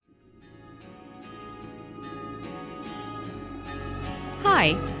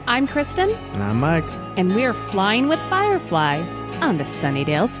Hi, I'm Kristen. And I'm Mike. And we're flying with Firefly on the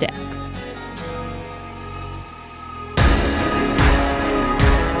Sunnydale Stacks.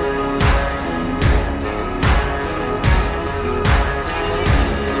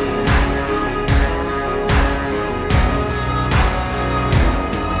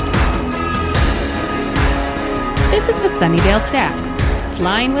 This is the Sunnydale Stacks,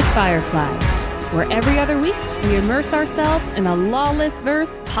 flying with Firefly, where every other week we immerse ourselves in a lawless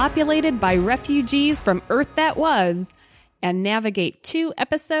verse populated by refugees from Earth that was, and navigate 2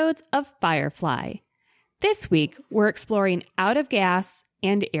 episodes of Firefly. This week, we're exploring Out of Gas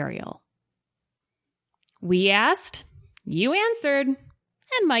and Ariel. We asked, you answered,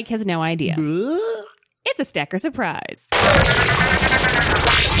 and Mike has no idea. It's a stacker surprise.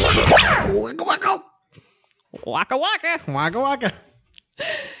 Waka waka. Waka waka.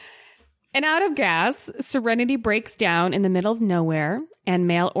 And Out of Gas, Serenity breaks down in the middle of nowhere, and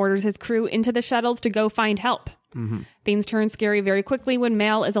Mal orders his crew into the shuttles to go find help. Mm-hmm. Things turn scary very quickly when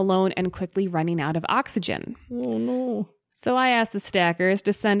Mal is alone and quickly running out of oxygen. Oh, no. So I asked the stackers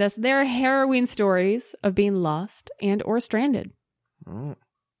to send us their harrowing stories of being lost and or stranded. Oh.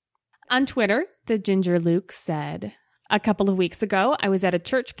 On Twitter, the Ginger Luke said, a couple of weeks ago, I was at a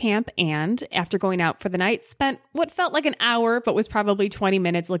church camp and, after going out for the night, spent what felt like an hour, but was probably 20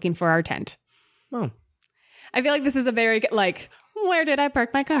 minutes looking for our tent. Oh. I feel like this is a very, where did I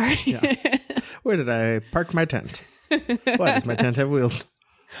park my car? Yeah. Where did I park my tent? Why does my tent have wheels?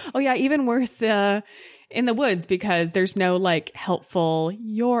 Oh, yeah, even worse in the woods because there's no, helpful,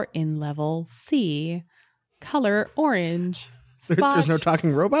 you're in level C, color orange, spot There's no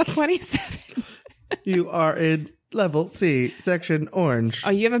talking robots? 27. You are in level C, section orange. Oh,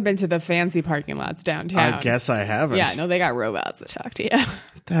 you haven't been to the fancy parking lots downtown. I guess I haven't. Yeah, no, they got robots that talk to you.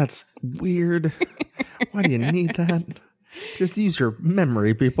 That's weird. Why do you need that? Just use your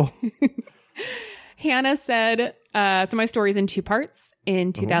memory, people. Hannah said, so my story's in 2 parts.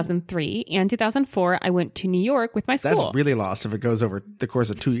 In 2003 and 2004, I went to New York with my school. That's really lost if it goes over the course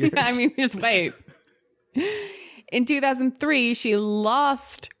of 2 years. Yeah, I mean, just wait. In 2003, she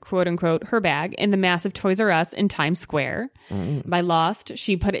lost, quote unquote, her bag in the massive Toys R Us in Times Square. By lost,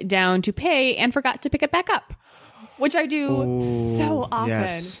 she put it down to pay and forgot to pick it back up, which I do so often.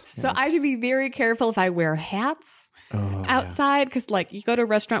 Yes. I should be very careful if I wear hats outside because, you go to a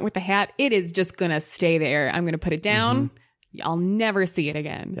restaurant with a hat, it is just going to stay there. I'm going to put it down. Mm-hmm. I'll never see it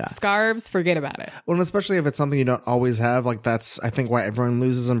again. Yeah. Scarves, forget about it. Well, and especially if it's something you don't always have, that's, I think, why everyone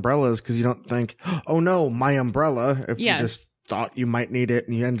loses umbrellas, because you don't think, oh no, my umbrella, if you just thought you might need it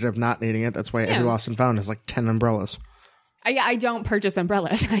and you ended up not needing it. That's why every Lost and Found has 10 umbrellas. I don't purchase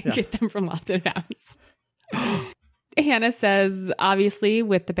umbrellas. I get them from Lost and Founds. Hannah says, obviously,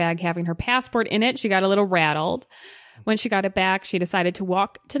 with the bag having her passport in it, she got a little rattled. When she got it back, she decided to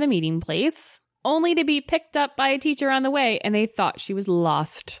walk to the meeting place, only to be picked up by a teacher on the way, and they thought she was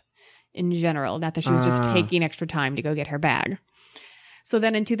lost in general, not that she was just taking extra time to go get her bag. So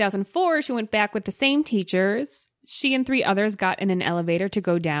then in 2004, she went back with the same teachers. She and 3 others got in an elevator to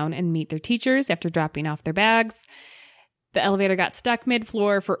go down and meet their teachers after dropping off their bags. The elevator got stuck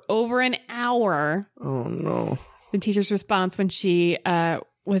mid-floor for over an hour. Oh, no. The teacher's response when she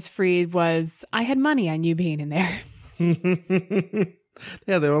was freed was, I had money on you being in there.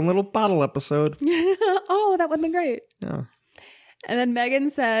 Yeah, their own little bottle episode. Oh, that would have been great. Yeah. And then Megan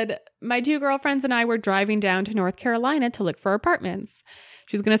said, my 2 girlfriends and I were driving down to North Carolina to look for apartments.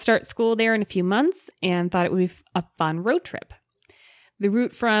 She was going to start school there in a few months and thought it would be a fun road trip. The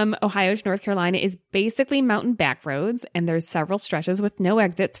route from Ohio to North Carolina is basically mountain back roads, and there's several stretches with no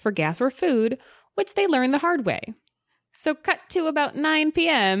exits for gas or food, which they learned the hard way. So cut to about 9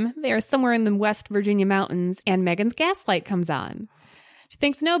 p.m., they are somewhere in the West Virginia mountains, and Megan's gas light comes on. She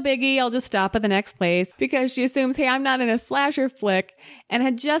thinks, no biggie, I'll just stop at the next place, because she assumes, hey, I'm not in a slasher flick, and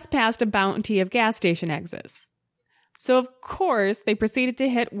had just passed a bounty of gas station exits. So, of course, they proceeded to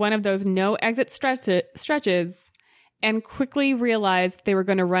hit one of those no-exit stretches and quickly realized they were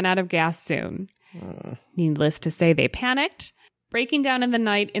going to run out of gas soon. Needless to say, they panicked. Breaking down in the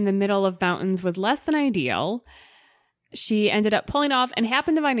night in the middle of mountains was less than ideal. She ended up pulling off and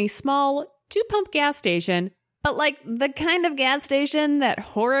happened to find a small 2-pump gas station, but the kind of gas station that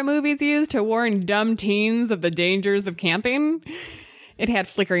horror movies use to warn dumb teens of the dangers of camping. It had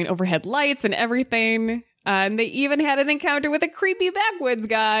flickering overhead lights and everything. And they even had an encounter with a creepy backwoods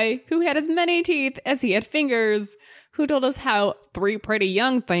guy who had as many teeth as he had fingers, who told us how 3 pretty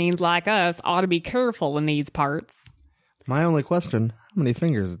young things like us ought to be careful in these parts. My only question, how many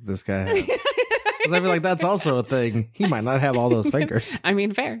fingers did this guy have? Because I feel like that's also a thing. He might not have all those fingers. I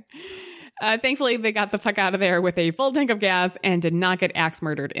mean, fair. Thankfully, they got the fuck out of there with a full tank of gas and did not get axe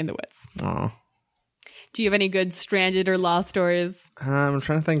murdered in the woods. Oh. Do you have any good stranded or lost stories? I'm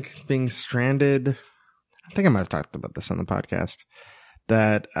trying to think. Being stranded. I think I might have talked about this on the podcast.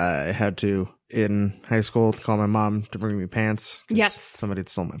 That I had to, in high school, call my mom to bring me pants. Yes. Somebody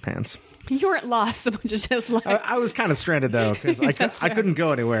stole my pants. You weren't lost. So just like... I was kind of stranded, though, because I couldn't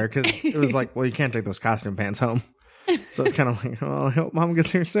go anywhere because it was like, well, you can't take those costume pants home. So it's kind of like, oh, I hope mom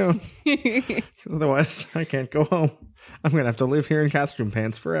gets here soon. Because otherwise, I can't go home. I'm going to have to live here in costume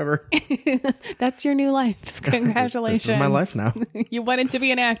pants forever. That's your new life. Congratulations. This is my life now. You wanted to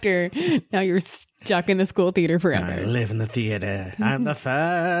be an actor. Now you're stuck in the school theater forever. I live in the theater. I'm the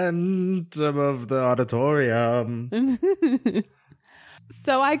phantom of the auditorium.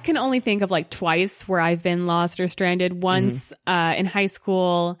 So I can only think of like twice where I've been lost or stranded. Once in high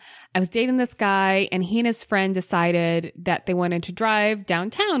school, I was dating this guy and he and his friend decided that they wanted to drive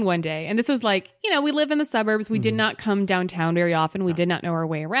downtown one day. And this was like, we live in the suburbs. We did not come downtown very often. We did not know our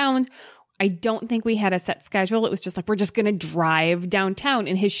way around. I don't think we had a set schedule. It was just like, we're just going to drive downtown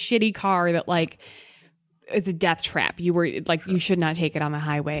in his shitty car that like is a death trap. You should not take it on the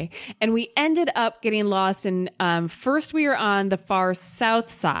highway. And we ended up getting lost. And first we were on the far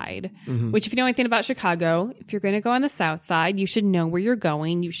south side, which if you know anything about Chicago, if you're going to go on the south side, you should know where you're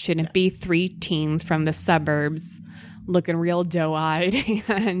going. You shouldn't be three teens from the suburbs looking real doe-eyed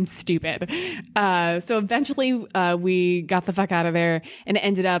and stupid. So eventually we got the fuck out of there and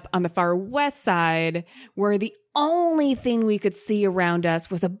ended up on the far west side where the only thing we could see around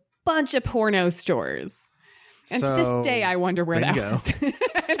us was a bunch of porno stores. And to this day, I wonder where that was.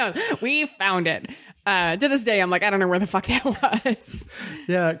 I know. We found it. To this day, I'm like, I don't know where the fuck that was.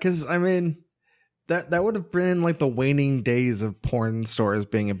 Yeah, because, I mean, that would have been like the waning days of porn stores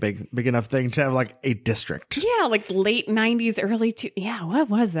being a big enough thing to have like a district. Yeah, like late 90s, early... Yeah, what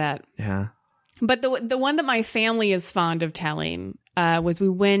was that? Yeah. But the one that my family is fond of telling was we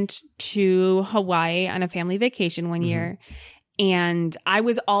went to Hawaii on a family vacation one year. And I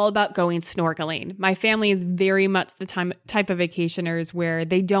was all about going snorkeling. My family is very much the type of vacationers where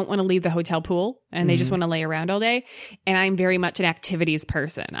they don't want to leave the hotel pool and they just want to lay around all day. And I'm very much an activities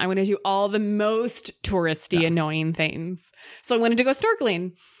person. I want to do all the most touristy, annoying things. So I wanted to go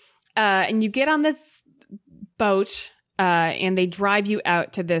snorkeling. And you get on this boat and they drive you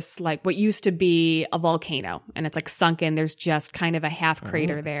out to this, like what used to be a volcano. And it's like sunken. There's just kind of a half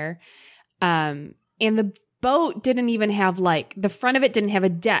crater there. And the boat didn't even have the front of it didn't have a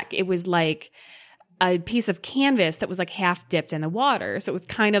deck. It was like a piece of canvas that was like half dipped in the water. So it was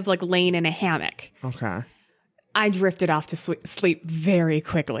kind of like laying in a hammock. Okay. I drifted off to sleep very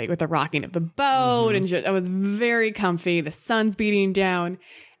quickly with the rocking of the boat and I was very comfy. The sun's beating down.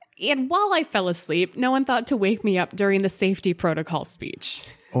 And while I fell asleep, no one thought to wake me up during the safety protocol speech.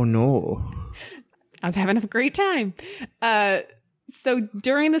 Oh no. I was having a great time. So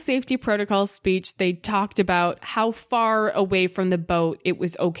during the safety protocol speech, they talked about how far away from the boat it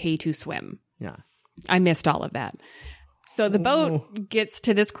was okay to swim. Yeah. I missed all of that. So the boat gets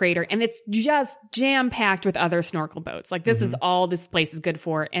to this crater and it's just jam-packed with other snorkel boats. Like this is all this place is good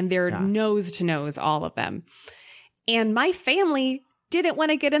for. And they're nose to nose, all of them. And my family didn't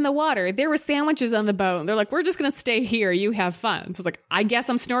want to get in the water. There were sandwiches on the boat. They're like, we're just going to stay here. You have fun. So it's like, I guess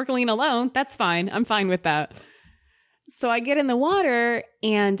I'm snorkeling alone. That's fine. I'm fine with that. So I get in the water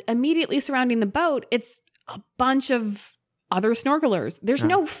and immediately surrounding the boat, it's a bunch of other snorkelers. There's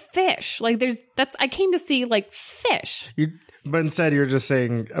no fish. Like I came to see like fish. But instead you're just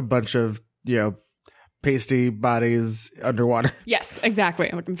saying a bunch of, pasty bodies underwater. Yes, exactly.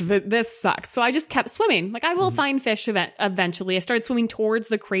 I'm like, this sucks. So I just kept swimming. Like I will find fish eventually. I started swimming towards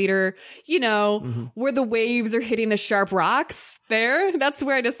the crater, where the waves are hitting the sharp rocks there. That's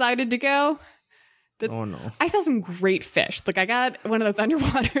where I decided to go. Oh no. I saw some great fish. Like I got one of those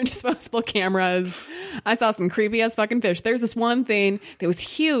underwater disposable cameras. I saw some creepy ass fucking fish. There's this one thing that was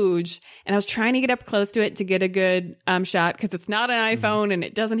huge and I was trying to get up close to it to get a good shot because it's not an iPhone and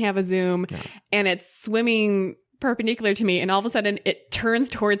it doesn't have a zoom and it's swimming perpendicular to me and all of a sudden it turns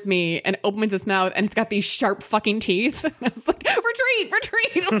towards me and opens its mouth and it's got these sharp fucking teeth. And I was like,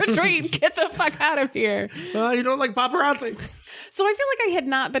 retreat, get the fuck out of here. You don't like paparazzi. So I feel like I had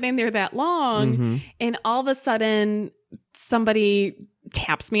not been in there that long and all of a sudden somebody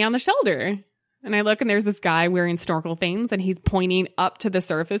taps me on the shoulder and I look and there's this guy wearing snorkel things and he's pointing up to the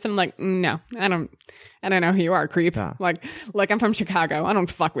surface and I'm like, no, I don't know who you are, creep. Yeah. Like I'm from Chicago. I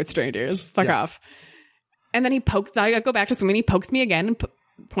don't fuck with strangers. Fuck off. And then I go back to swimming. He pokes me again and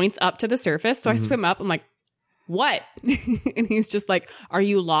points up to the surface. So I swim up. I'm like, what? And he's just like, are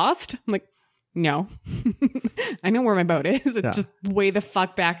you lost? I'm like, no. I know where my boat is. It's just way the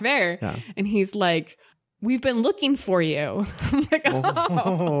fuck back there. Yeah. And he's like, we've been looking for you. I'm like,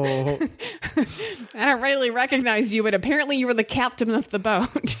 oh. I don't really recognize you, but apparently you were the captain of the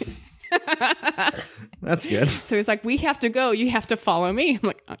boat. That's good. So he's like, we have to go. You have to follow me. I'm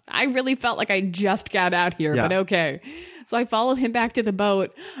like, I really felt like I just got out here, but okay. So I follow him back to the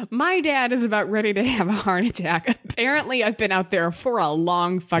boat. My dad is about ready to have a heart attack. Apparently, I've been out there for a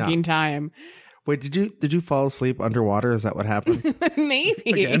long fucking time. Wait, did you fall asleep underwater? Is that what happened?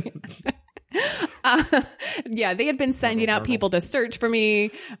 Maybe. Yeah, they had been sending out people to search for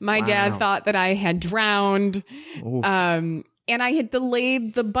me. My dad thought that I had drowned. And I had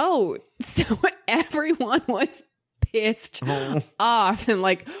delayed the boat. So everyone was pissed off. And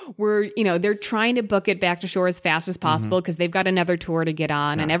like, they're trying to book it back to shore as fast as possible because they've got another tour to get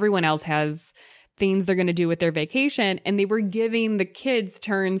on. And everyone else has things they're going to do with their vacation. And they were giving the kids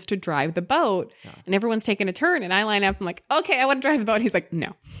turns to drive the boat. And everyone's taking a turn. And I line up. I'm like, okay, I want to drive the boat. He's like,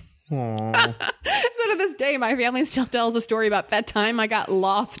 no. So to this day, my family still tells a story about that time I got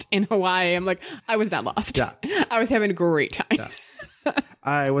lost in Hawaii. I'm like, I was not lost. Yeah. I was having a great time. Yeah.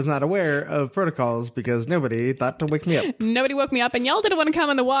 I was not aware of protocols because nobody thought to wake me up. Nobody woke me up, and y'all didn't want to come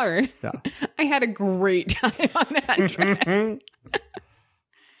in the water. Yeah. I had a great time on that trip.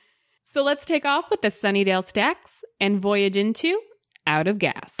 So let's take off with the Sunnydale Stacks and voyage into Out of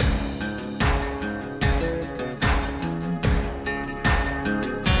Gas.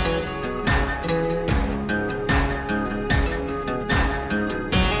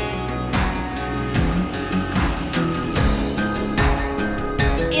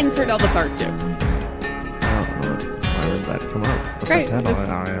 Insert all the fart jokes. I don't know. Why would that come up? Great.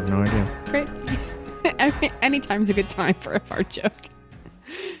 I have no idea. Great. Anytime's a good time for a fart joke.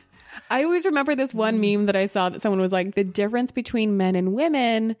 I always remember this one meme that I saw that someone was like, the difference between men and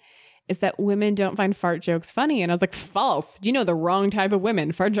women is that women don't find fart jokes funny. And I was like, false. You know the wrong type of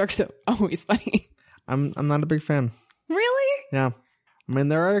women. Fart jokes are always funny. I'm not a big fan. Really? Yeah. I mean,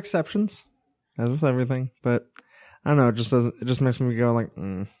 there are exceptions, as with everything, but I don't know. It just makes me go like,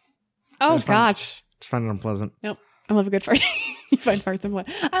 oh gosh. Just find it unpleasant. Nope. I love a good fart. You find farts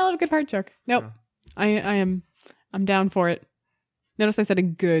unpleasant. I love a good fart joke. Nope. Yeah. I'm down for it. Notice I said a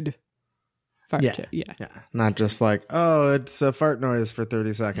good fart joke. Yeah. Not just like, oh, it's a fart noise for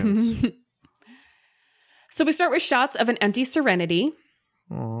 30 seconds. So we start with shots of an empty Serenity.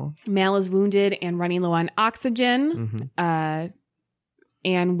 Aww. Mal is wounded and running low on oxygen.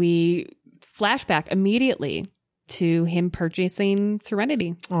 And we flashback immediately to him purchasing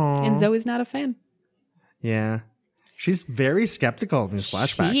Serenity. Aww. And Zoe's not a fan. Yeah. She's very skeptical in these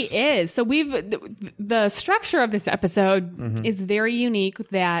flashbacks. She is. So the structure of this episode is very unique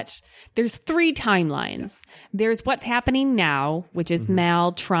that there's 3 timelines. There's what's happening now, which is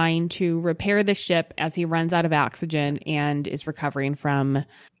Mal trying to repair the ship as he runs out of oxygen and is recovering from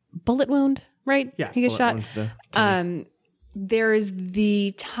bullet wound, right? Yeah. He gets shot. There's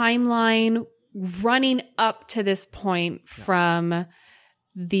the timeline running up to this point from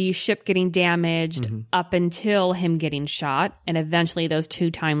the ship getting damaged up until him getting shot. And eventually those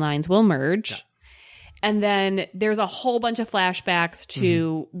 2 timelines will merge. Yeah. And then there's a whole bunch of flashbacks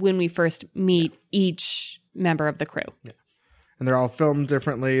to when we first meet each member of the crew. Yeah. And they're all filmed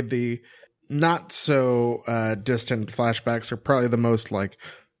differently. The not so distant flashbacks are probably the most like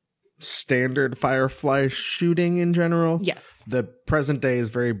standard Firefly shooting in general. Yes. The present day is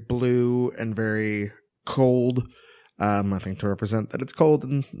very blue and very cold. I think to represent that it's cold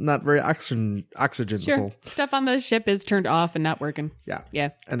and not very oxygen sure. full. Stuff on the ship is turned off and not working. Yeah. Yeah.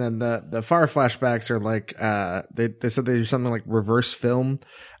 And then the far flashbacks are like, they said they do something like reverse film.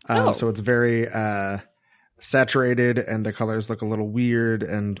 So it's very saturated and the colors look a little weird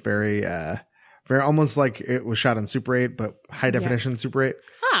and very almost like it was shot in Super 8, but high definition Super 8.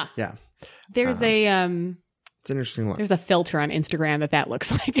 Huh. Yeah. There's it's an interesting look. There's a filter on Instagram that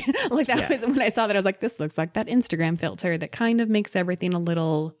looks like. Like that was when I saw that, I was like, this looks like that Instagram filter that kind of makes everything a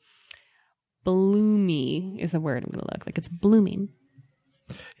little bloomy is the word I'm going to look like. It's blooming.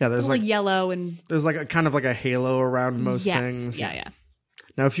 Yeah, there's like yellow and there's like a kind of like a halo around most things. Yeah.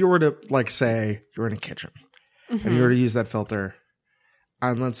 Now, if you were to like say you're in a kitchen and you were to use that filter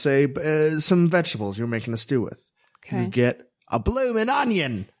on, let's say, some vegetables you're making a stew with, you get a blooming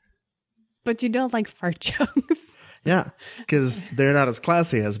onion. But you don't like fart jokes. Yeah, because they're not as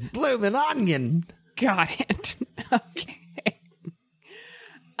classy as blooming onion. Got it. Okay.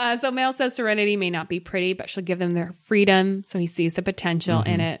 So Mal says Serenity may not be pretty, but she'll give them their freedom. So he sees the potential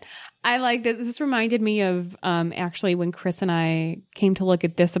in it. I like that. This reminded me of actually when Chris and I came to look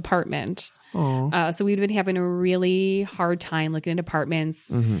at this apartment. So we'd been having a really hard time looking at apartments.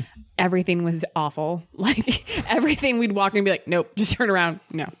 Mm-hmm. Everything was awful. Like everything we'd walk in and be like, nope, just turn around.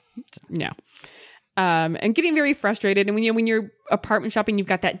 No. And getting very frustrated. And when you're apartment shopping, you've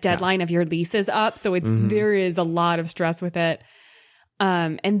got that deadline of your leases up. So there is a lot of stress with it.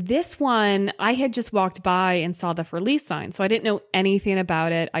 And this one, I had just walked by and saw the for lease sign. So I didn't know anything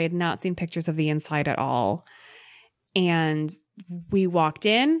about it. I had not seen pictures of the inside at all. And we walked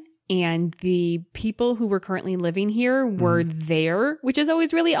in and the people who were currently living here were there, which is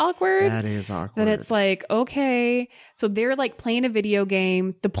always really awkward. That is awkward. That it's like, okay. So they're like playing a video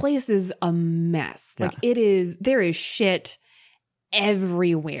game. The place is a mess. Like there is shit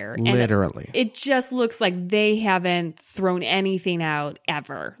everywhere. Literally. And it just looks like they haven't thrown anything out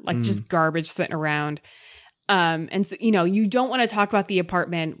ever. Like just garbage sitting around. And so, you don't want to talk about the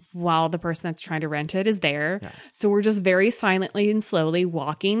apartment while the person that's trying to rent it is there. Yeah. So we're just very silently and slowly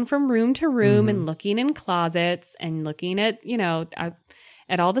walking from room to room and looking in closets and looking at,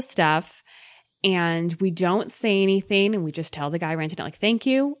 at all the stuff. And we don't say anything. And we just tell the guy renting it, like, thank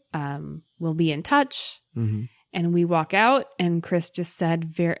you. We'll be in touch. Mm-hmm. And we walk out and Chris just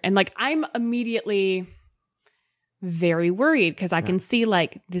said I'm immediately very worried because I can see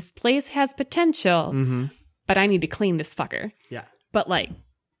like this place has potential, but I need to clean this fucker. Yeah. But like,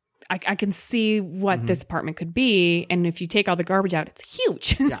 I can see what this apartment could be. And if you take all the garbage out, it's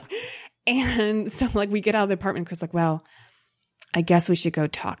huge. Yeah. And so like we get out of the apartment, Chris like, well, I guess we should go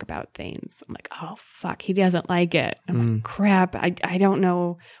talk about things. I'm like, oh, fuck, he doesn't like it. I'm like, crap, I don't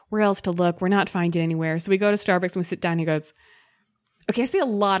know where else to look. We're not finding anywhere. So we go to Starbucks and we sit down. He goes, okay, I see a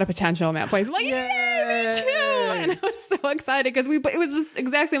lot of potential in that place. I'm like, yeah, me too. And I was so excited because it was this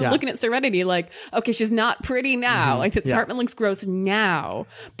exact same looking at Serenity. Like, okay, she's not pretty now. Like this apartment looks gross now.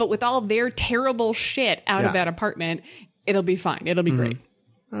 But with all their terrible shit out of that apartment, it'll be fine. It'll be great.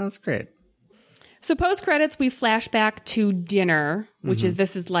 Oh, that's great. So post credits, we flash back to dinner, which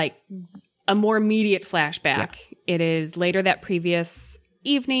this is like a more immediate flashback. Yeah. It is later that previous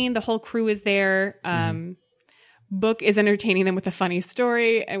evening. The whole crew is there. Book is entertaining them with a funny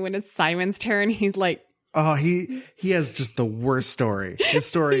story. And when it's Simon's turn, he's like, oh, he has just the worst story. His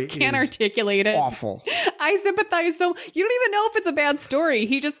story can't articulate it. Awful. I sympathize. So you don't even know if it's a bad story.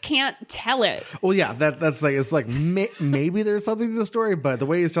 He just can't tell it. Well, yeah, that's like, it's like maybe there's something to the story, but the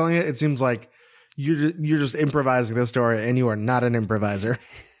way he's telling it, it seems like you're just improvising this story and you are not an improviser.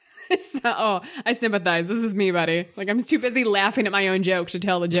 I sympathize. This is me, buddy. Like I'm too busy laughing at my own jokes to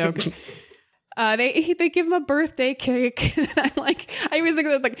tell the joke. They give him a birthday cake. And I was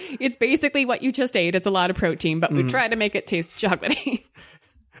thinking like it's basically what you just ate. It's a lot of protein, but we try to make it taste chocolatey.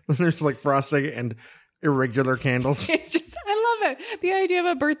 There's like frosting and irregular candles. It's just, I love it. The idea of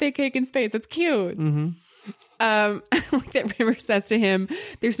a birthday cake in space. It's cute. Like that River says to him,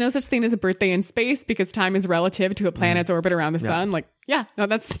 there's no such thing as a birthday in space because time is relative to a planet's orbit around the sun. Like,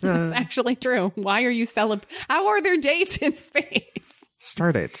 that's actually true. Why are you how are there dates in space?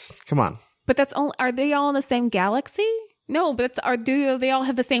 Star dates. Come on. But are they all in the same galaxy? No, but do they all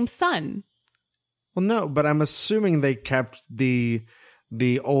have the same sun? Well, no, but I'm assuming they kept the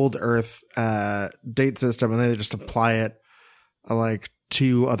old Earth date system and they just apply it like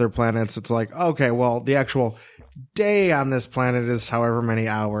to other planets. It's like, okay, well, the actual day on this planet is however many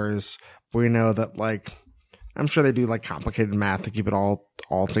hours. We know that, like, I'm sure they do like complicated math to keep it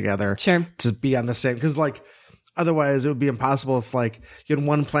all together. Sure. To be on the same, because like otherwise it would be impossible if like you had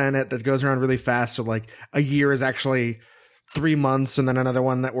one planet that goes around really fast. So like a year is actually 3 months, and then another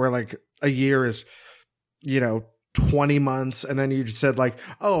one that where like a year is, 20 months, and then you just said like,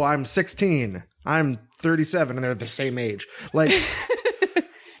 oh, I'm 16, I'm 37, and they're the same age. Like,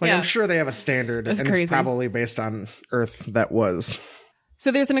 I'm sure they have a standard, and crazy. It's probably based on Earth that was.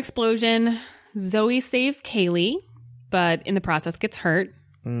 So there's an explosion. Zoe saves Kaylee, but in the process gets hurt.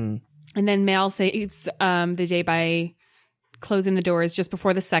 And then Mal saves the day by closing the doors just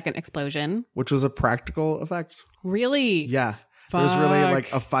before the second explosion. Which was a practical effect. Really? Yeah. There was really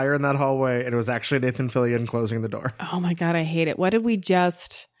like a fire in that hallway, and it was actually Nathan Fillion closing the door. Oh my God, I hate it. What did we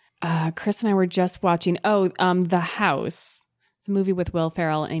just... Chris and I were just watching... The House. It's a movie with Will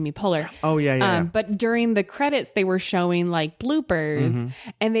Ferrell and Amy Poehler. Oh, yeah. But during the credits, they were showing like bloopers,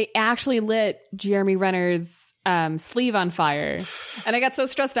 and they actually lit Jeremy Renner's sleeve on fire. And I got so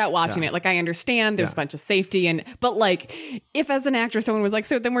stressed out watching it. Like, I understand there's a bunch of safety, but like, if as an actor someone was like,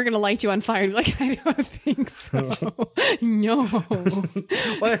 so then we're going to light you on fire, and like, I don't think so. No.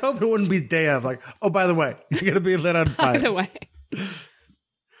 Well, I hope it wouldn't be day of like, oh, by the way, you're going to be lit on fire. By the way.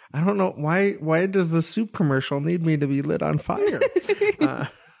 I don't know why does the soup commercial need me to be lit on fire?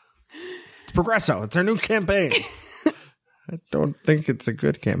 It's Progresso. It's their new campaign. don't think it's a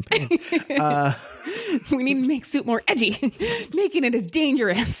good campaign. We need to make soup more edgy. Making it as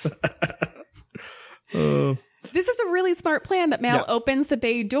dangerous. This is a really smart plan that Mal opens the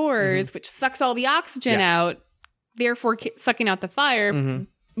bay doors, which sucks all the oxygen out, therefore sucking out the fire.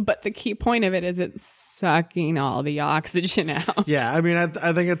 But the key point of it is it's sucking all the oxygen out. Yeah, I mean,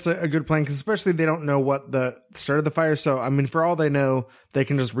 I think it's a good plan because especially they don't know what the start of the fire. So, I mean, for all they know, they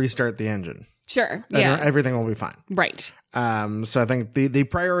can just restart the engine. Sure. And everything will be fine. Right. So I think the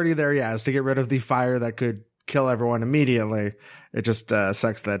priority there, is to get rid of the fire that could kill everyone immediately. It just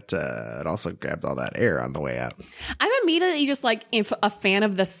sucks that it also grabbed all that air on the way out. I'm immediately just like a fan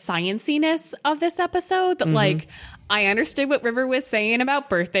of the scienciness of this episode. That like I understood what River was saying about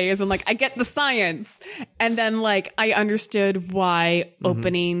birthdays, and like I get the science, and then like I understood why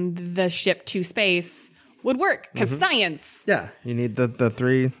opening the ship to space would work because science. Yeah, you need the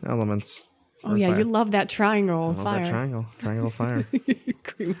three elements. Oh yeah, fire. You love that triangle fire. That triangle of fire.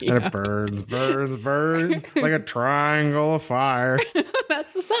 And it burns like a triangle of fire.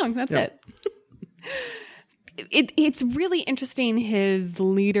 That's the song. That's it. It's really interesting, his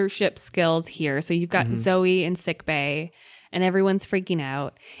leadership skills here. So you've got Zoe in sickbay, and everyone's freaking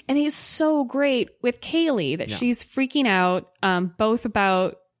out, and he's so great with Kaylee that she's freaking out, both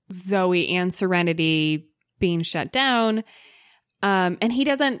about Zoe and Serenity being shut down. And he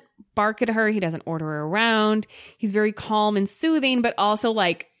doesn't bark at her. He doesn't order her around. He's very calm and soothing, but also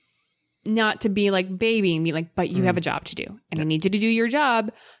like not to be like babying me, like, but you have a job to do and I need you to do your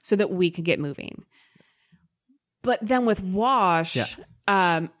job so that we can get moving. But then with Wash,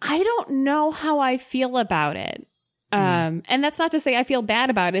 I don't know how I feel about it. And that's not to say I feel bad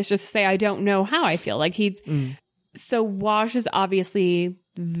about it. It's just to say I don't know how I feel. Like so Wash is obviously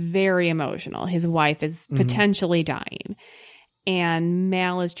very emotional. His wife is potentially dying. And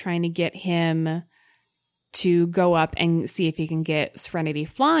Mal is trying to get him to go up and see if he can get Serenity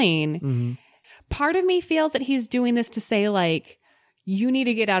flying. Part of me feels that he's doing this to say, like, you need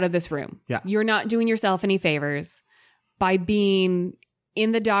to get out of this room. Yeah. You're not doing yourself any favors by being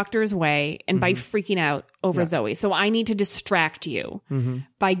in the doctor's way and by freaking out over Zoe. So I need to distract you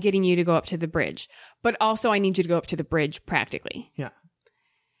by getting you to go up to the bridge. But also I need you to go up to the bridge practically. Yeah.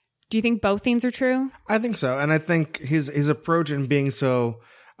 Do you think both things are true? I think so. And I think his approach in being so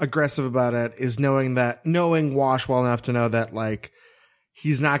aggressive about it is knowing Wash well enough to know that, like,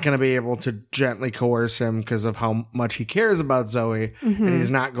 he's not going to be able to gently coerce him because of how much he cares about Zoe. And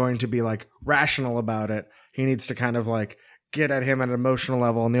he's not going to be, like, rational about it. He needs to kind of, like, get at him at an emotional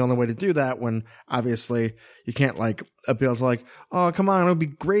level. And the only way to do that, when obviously you can't, like, appeal to, like, oh, come on, it would be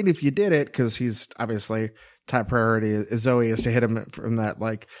great if you did it, because he's obviously top priority is Zoe, is to hit him from that,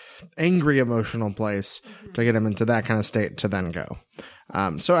 like, angry emotional place to get him into that kind of state to then go.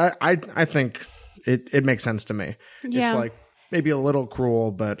 So I think it makes sense to me. Yeah. It's like maybe a little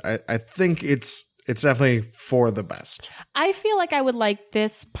cruel, but I think it's definitely for the best. I feel like I would like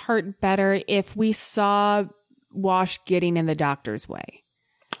this part better if we saw Wash getting in the doctor's way.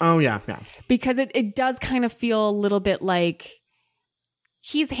 Oh, yeah. Because it does kind of feel a little bit like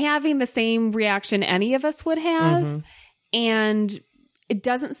he's having the same reaction any of us would have. And it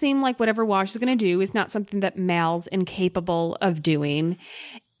doesn't seem like whatever Wash is going to do is not something that Mal's incapable of doing.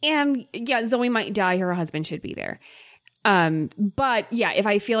 And yeah, Zoe might die. Her husband should be there. But yeah, if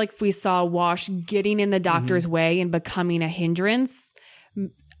I feel like if we saw Wash getting in the doctor's way and becoming a hindrance,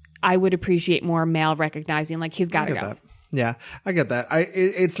 I would appreciate more Mal recognizing, like, he's got to go. That. Yeah, I get that.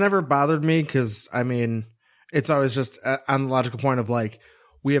 It's never bothered me because, I mean, it's always just on the logical point of, like,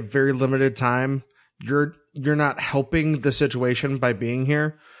 we have very limited time. You're not helping the situation by being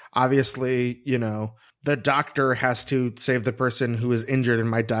here. Obviously, you know, the doctor has to save the person who is injured and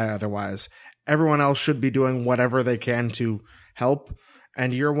might die otherwise. Everyone else should be doing whatever they can to help.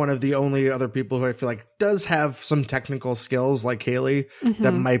 And you're one of the only other people who I feel like does have some technical skills, like Kaylee,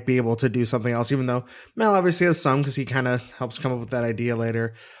 that might be able to do something else, even though Mal obviously has some because he kind of helps come up with that idea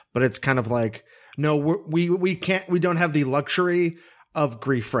later. But it's kind of like, no, we don't have the luxury of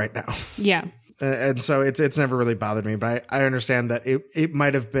grief right now. Yeah. And so it's never really bothered me, but I understand that it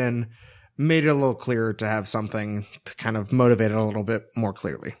might have been made it a little clearer to have something to kind of motivate it a little bit more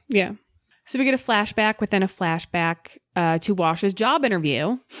clearly. Yeah. So we get a flashback within a flashback to Wash's job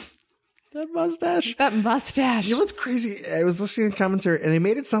interview. That mustache. You know what's crazy? I was listening to commentary and they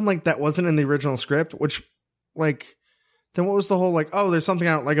made it sound like that wasn't in the original script, which, like, then what was the whole, like, oh, there's something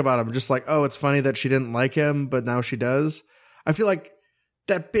I don't like about him. Just like, oh, it's funny that she didn't like him, but now she does. I feel like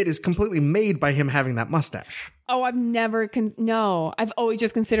that bit is completely made by him having that mustache. Oh, I've never, no. I've always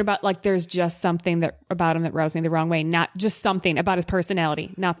just considered about like there's just something about him that rubs me the wrong way. Not just something about his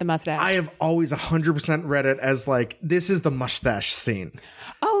personality, not the mustache. I have always 100% read it as like, this is the mustache scene.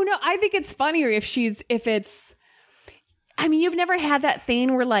 Oh, no, I think it's funnier if it's, I mean, you've never had that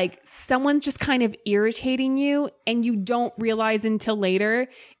thing where like someone's just kind of irritating you and you don't realize until later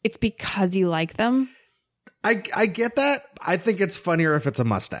it's because you like them. I get that. I think it's funnier if it's a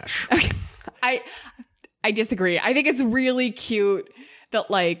mustache. Okay. I disagree. I think it's really cute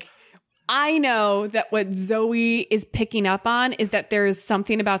that like, I know that what Zoe is picking up on is that there is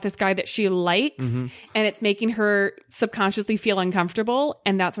something about this guy that she likes and it's making her subconsciously feel uncomfortable.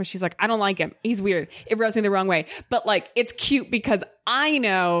 And that's when she's like, I don't like him. He's weird. It rubs me the wrong way. But like, it's cute because I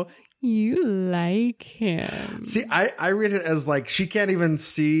know you like him. See, I read it as like she can't even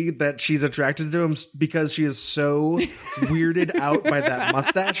see that she's attracted to him because she is so weirded out by that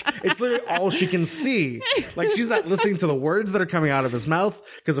mustache. It's literally all she can see. Like she's not listening to the words that are coming out of his mouth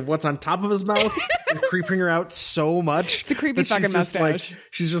because of what's on top of his mouth. It's creeping her out so much. It's a creepy fucking mustache.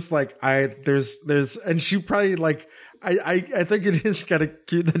 She's just like, there's, and she probably like, I think it is kind of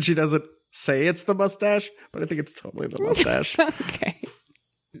cute that she doesn't say it's the mustache, but I think it's totally the mustache. Okay.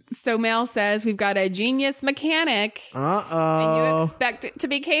 So Mel says we've got a genius mechanic. And you expect it to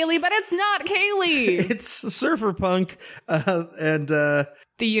be Kaylee, but it's not Kaylee. It's Surfer Punk. The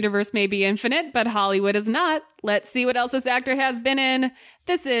universe may be infinite, but Hollywood is not. Let's see what else this actor has been in.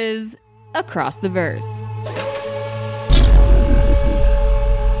 This is Across the Verse.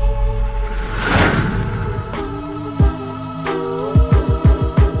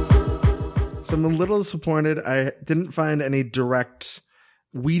 So I'm a little disappointed. I didn't find any direct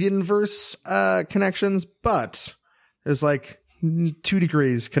Whedonverse connections, but there's like 2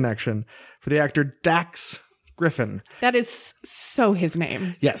 degrees connection for the actor Dax Griffin. That is so his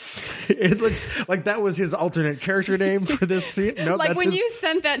name. Yes. It looks like that was his alternate character name for this scene. Nope, like when you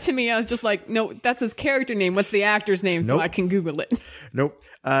sent that to me, I was just like, no, that's his character name. What's the actor's name? So I can Google it. Nope.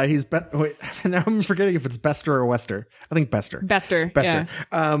 He's wait, now I'm forgetting if it's Bester or Wester. I think Bester. Bester.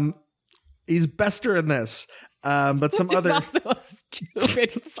 Yeah. He's Bester in this. But some other also a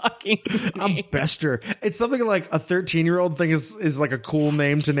stupid fucking name. I'm Bester. It's something like a 13-year-old thing is like a cool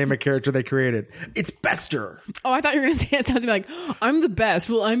name to name a character they created. It's Bester. Oh, I thought you were going to say it sounds like, I'm the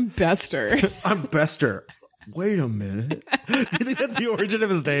best. Well, I'm Bester. I'm Bester. Wait a minute. You think that's the origin of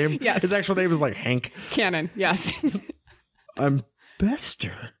his name? Yes. His actual name is like Hank. Canon, yes. I'm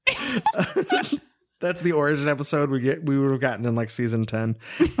Bester. That's the origin episode we would have gotten in like season 10.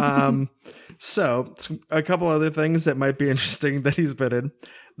 So a couple other things that might be interesting that he's been in.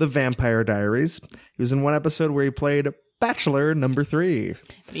 The Vampire Diaries. He was in one episode where he played Bachelor number 3.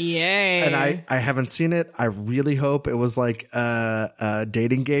 Yay. And I haven't seen it. I really hope it was like a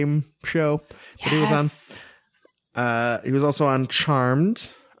dating game show that he was on. He was also on Charmed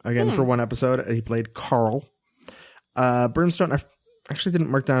again for one episode. He played Carl. Brimstone, I actually didn't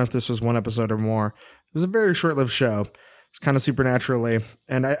mark down if this was one episode or more. It was a very short-lived show. It's kind of supernaturally.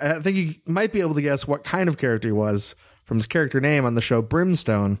 And I think you might be able to guess what kind of character he was from his character name on the show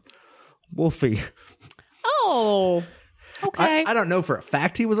Brimstone. Wolfie. Oh, okay. I don't know for a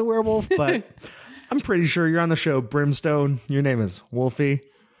fact he was a werewolf, but I'm pretty sure you're on the show Brimstone. Your name is Wolfie.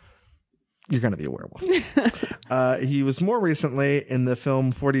 You're going to be a werewolf. He was more recently in the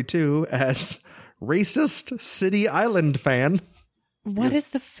film 42 as racist City Island fan. What is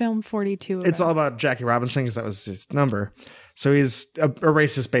the film 42 about? It's all about Jackie Robinson because that was his number. So he's a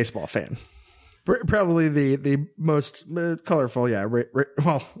racist baseball fan. Probably the most colorful, yeah.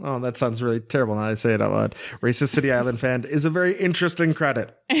 That sounds really terrible now I say it out loud. Racist City Island fan is a very interesting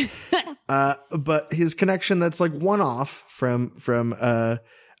credit. But his connection that's like one-off from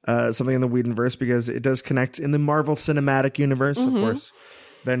something in the Whedonverse because it does connect in the Marvel Cinematic Universe, of course.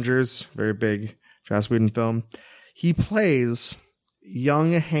 Avengers, very big Joss Whedon film. He plays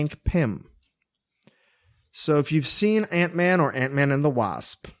young Hank Pym. So if you've seen Ant-Man or Ant-Man and the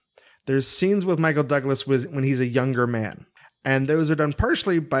Wasp, there's scenes with Michael Douglas when he's a younger man. And those are done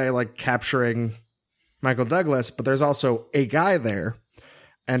partially by like capturing Michael Douglas, but there's also a guy there.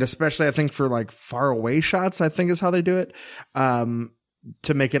 And especially I think for like far away shots, I think is how they do it.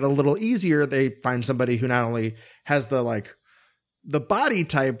 To make it a little easier, they find somebody who not only has the body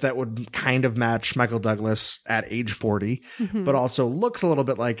type that would kind of match Michael Douglas at age 40, but also looks a little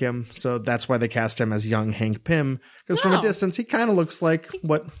bit like him. So that's why they cast him as young Hank Pym. Because from a distance, he kind of looks like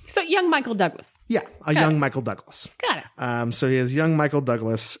what... So young Michael Douglas. Yeah, young Michael Douglas. Got it. So he is young Michael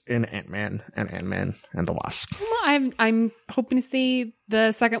Douglas in Ant-Man and the Wasp. Well, I'm hoping to see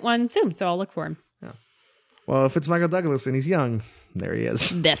the second one soon, so I'll look for him. Yeah. Well, if it's Michael Douglas and he's young, there he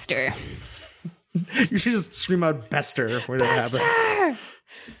is. Bester. You should just scream out Bester when that happens.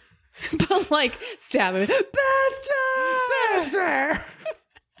 But like stab him. Bester!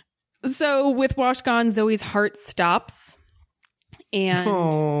 So with Wash gone, Zoe's heart stops. And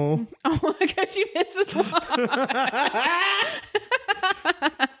oh my god, she misses one.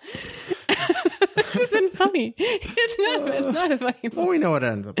 This isn't funny. It's not a funny moment. Well, we know what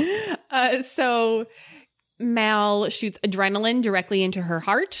ends up. So Mal shoots adrenaline directly into her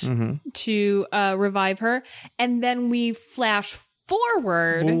heart to revive her. And then we flash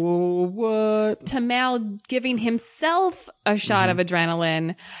forward to Mal giving himself a shot of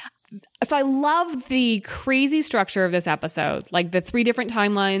adrenaline. So I love the crazy structure of this episode, like the 3 different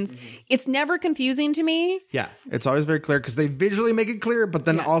timelines. It's never confusing to me. Yeah, it's always very clear because they visually make it clear, but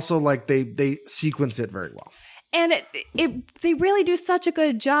then also like they sequence it very well. And they really do such a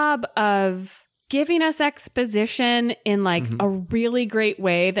good job of giving us exposition in like a really great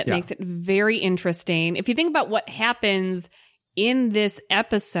way that makes it very interesting. If you think about what happens in this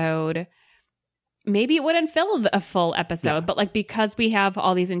episode, maybe it wouldn't fill a full episode, but like because we have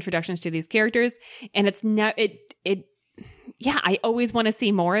all these introductions to these characters, and it's not I always want to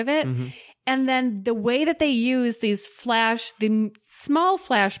see more of it. And then the way that they use the small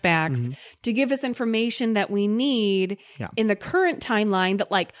flashbacks to give us information that we need in the current timeline, that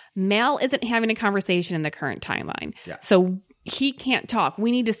like Mal isn't having a conversation in the current timeline. So he can't talk.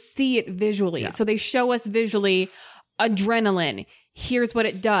 We need to see it visually. So they show us visually adrenaline. Here's what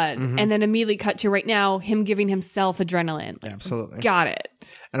it does. And then immediately cut to right now, him giving himself adrenaline. Like, absolutely. Got it.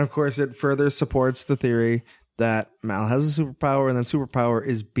 And of course, it further supports the theory that Mal has a superpower, and that superpower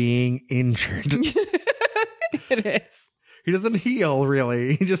is being injured. It is. He doesn't heal,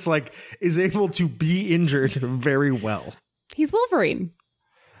 really. He just like is able to be injured very well. He's Wolverine.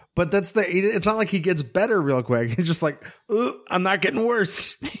 But it's not like he gets better real quick. He's just like, I'm not getting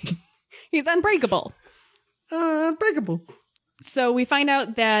worse. He's unbreakable. Unbreakable. So we find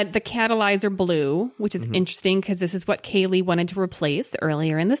out that the catalyzer blew, which is interesting because this is what Kaylee wanted to replace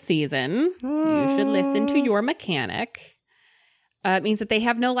earlier in the season. You should listen to your mechanic. It means that they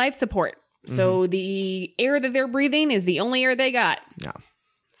have no life support. So the air that they're breathing is the only air they got. Yeah.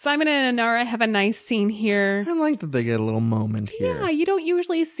 Simon and Inara have a nice scene here. I like that they get a little moment here. Yeah, you don't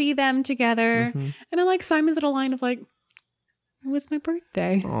usually see them together. And I like Simon's little line of like, it was my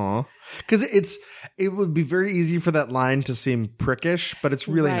birthday. Aw. Because it would be very easy for that line to seem prickish, but it's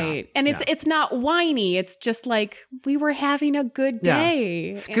really not. And it's not whiny. It's just like, we were having a good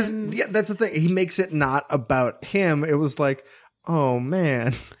day. Because that's the thing. He makes it not about him. It was like, oh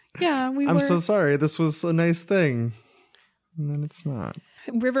man. Yeah, I'm so sorry. This was a nice thing. And then it's not.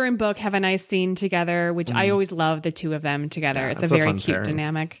 River and Book have a nice scene together, which I always love the two of them together. It's a very cute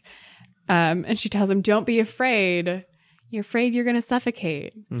dynamic. And she tells him, don't be afraid. You're afraid you're going to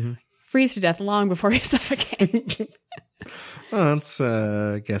suffocate. Freeze to death long before you suffocate. Well, that's,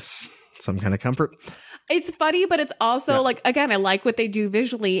 I guess, some kind of comfort. It's funny, but it's also like, again, I like what they do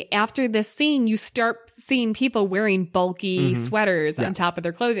visually. After this scene, you start seeing people wearing bulky sweaters on top of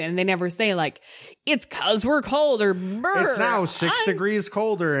their clothing. And they never say like, it's because we're cold or it's now 6 degrees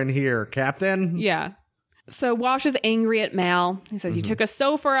colder in here, Captain. Yeah. So Wash is angry at Mal. He says, you took us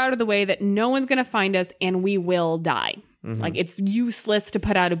so far out of the way that no one's going to find us and we will die. Like, it's useless to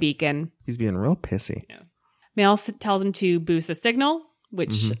put out a beacon. He's being real pissy. Yeah. Mal tells him to boost the signal,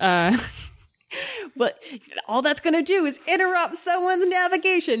 which, but all that's going to do is interrupt someone's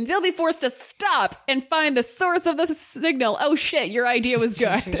navigation. They'll be forced to stop and find the source of the signal. Oh, shit, your idea was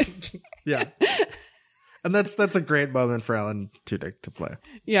good. Yeah. And that's a great moment for Alan Tudyk to play.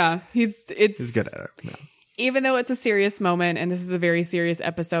 Yeah, he's good at it. Yeah. Even though it's a serious moment, and this is a very serious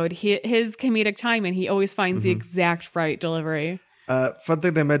episode, his comedic timing, he always finds the exact right delivery. Fun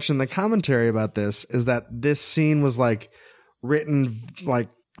thing they mentioned in the commentary about this is that this scene was like written like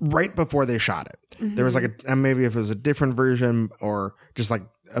right before they shot it. There was like maybe if it was a different version or just like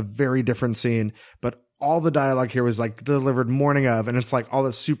a very different scene, but all the dialogue here was like delivered morning of, and it's like all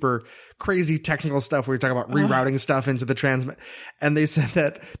this super crazy technical stuff where we talk about rerouting stuff into the transmit. And they said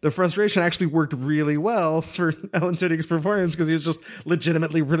that the frustration actually worked really well for Alan Tudyk's performance because he was just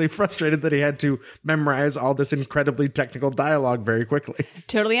legitimately really frustrated that he had to memorize all this incredibly technical dialogue very quickly.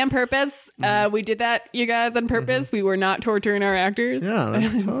 Totally on purpose. We did that, you guys, on purpose. We were not torturing our actors. Yeah,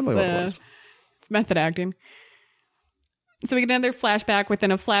 that's totally what it was. It's method acting. So we get another flashback within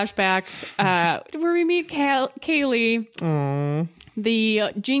a flashback where we meet Kaylee. Aww. The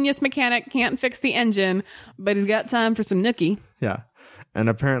genius mechanic can't fix the engine, but he's got time for some nookie. Yeah. And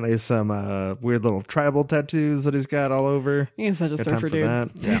apparently some weird little tribal tattoos that he's got all over. He's such a surfer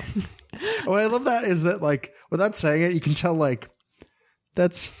dude. Yeah. What I love that is that, like, without saying it, you can tell, like,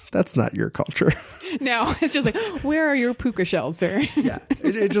 that's not your culture. No, it's just like, where are your puka shells, sir? Yeah.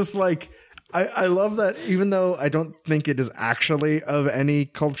 It just like, I love that, even though I don't think it is actually of any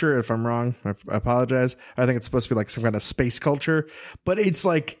culture. If I'm wrong, I apologize. I think it's supposed to be like some kind of space culture, but it's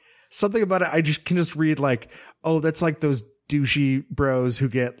like something about it. I can just read like, oh, that's like those douchey bros who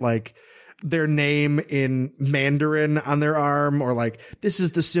get like their name in Mandarin on their arm, or like, this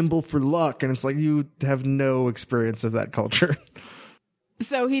is the symbol for luck. And it's like, you have no experience of that culture.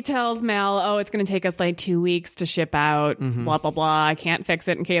 So he tells Mal, oh, it's going to take us like 2 weeks to ship out, blah, blah, blah. I can't fix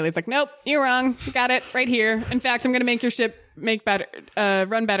it. And Kaylee's like, nope, you're wrong. Got it right here. In fact, I'm going to make your ship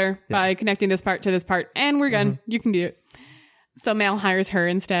run better by connecting this part to this part. And we're done. You can do it. So Mal hires her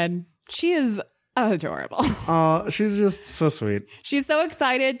instead. She is adorable. Oh, she's just so sweet. She's so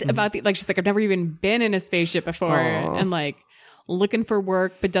excited about she's like, I've never even been in a spaceship before. And like looking for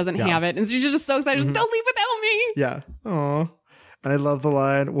work, but doesn't have it. And she's just so excited. She's like, don't leave without me. Yeah. Oh. And I love the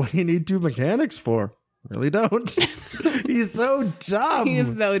line, what do you need two mechanics for? Really don't. He's so dumb.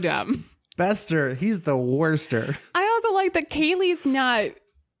 He's so dumb. Bester. He's the worster. I also like that Kaylee's not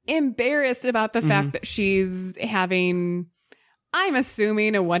embarrassed about the fact that she's having, I'm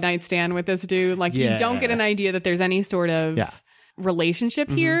assuming, a one-night stand with this dude. Like, you don't get an idea that there's any sort of relationship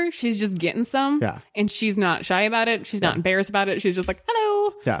here. She's just getting some. Yeah. And she's not shy about it. She's not embarrassed about it. She's just like,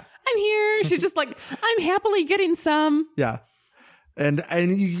 hello. Yeah. I'm here. She's just like, I'm happily getting some. Yeah. And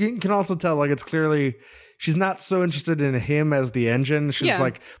you can also tell, like, it's clearly she's not so interested in him as the engine. She's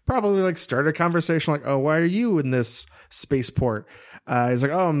like, probably like start a conversation like, oh, why are you in this spaceport? He's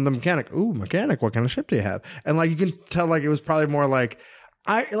like, oh, I'm the mechanic. Ooh, mechanic. What kind of ship do you have? And like, you can tell, like, it was probably more like,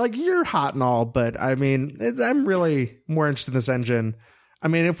 you're hot and all, but I mean, I'm really more interested in this engine. I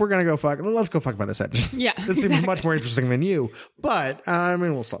mean, if we're going to go fuck, let's go fuck about this engine. Yeah. This seems much more interesting than you, but I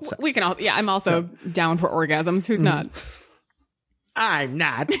mean, we'll stop sex. We can all, I'm also down for orgasms. Who's not? I'm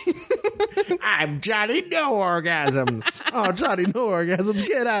not. I'm Johnny No Orgasms. Oh, Johnny No Orgasms,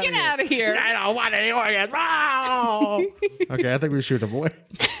 get out of here. Get out of here. I don't want any orgasms. Oh. Okay, I think we shoot him away.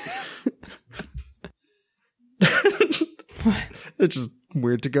 It's just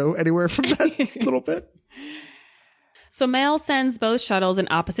weird to go anywhere from that little bit. So Mal sends both shuttles in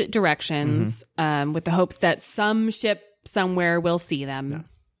opposite directions with the hopes that some ship somewhere will see them. Yeah.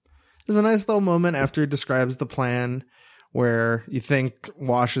 There's a nice little moment after he describes the plan where you think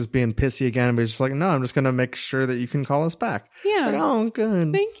Wash is being pissy again, but he's just like, no, I'm just going to make sure that you can call us back. Yeah. Like, oh,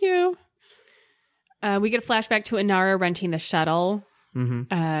 good. Thank you. We get a flashback to Inara renting the shuttle,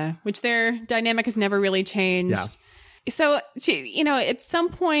 which their dynamic has never really changed. Yeah. So, she, at some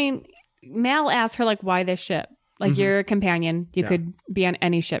point, Mal asks her, like, why this ship? Like, you're a companion. You could be on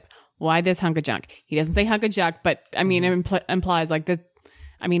any ship. Why this hunk of junk? He doesn't say hunk of junk, but, I mean, it implies, like, this.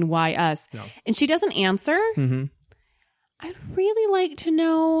 I mean, why us? No. And she doesn't answer. I'd really like to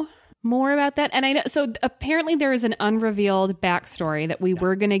know more about that. And I know, so apparently there is an unrevealed backstory that we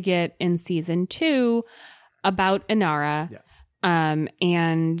were going to get in season 2 about Inara.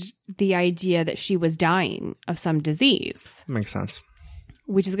 And the idea that she was dying of some disease. Makes sense.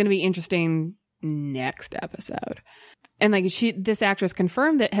 Which is going to be interesting next episode. And like this actress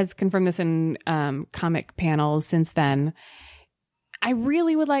has confirmed this in comic panels since then. I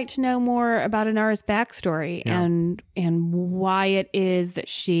really would like to know more about Inara's backstory and why it is that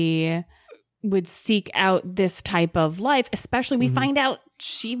she would seek out this type of life. Especially, we find out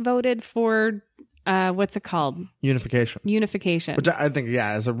she voted for what's it called? Unification. Which I think,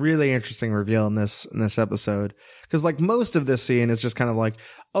 is a really interesting reveal in this episode. Because like most of this scene is just kind of like,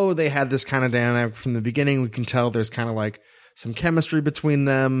 oh, they had this kind of dynamic from the beginning. We can tell there's kind of like some chemistry between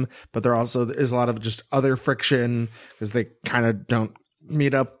them, but there also is a lot of just other friction because they kind of don't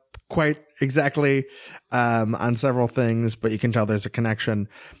meet up quite exactly on several things, but you can tell there's a connection.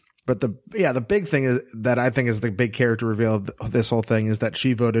 But the big thing is that I think is the big character reveal of this whole thing is that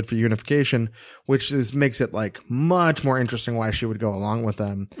she voted for unification, which makes it like much more interesting why she would go along with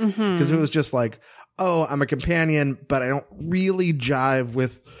them. Because it was just like, oh, I'm a companion, but I don't really jive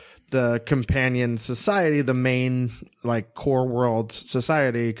with the companion society, the main like core world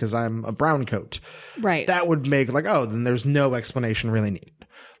society, because I'm a brown coat. Right. That would make like, oh, then there's no explanation really needed.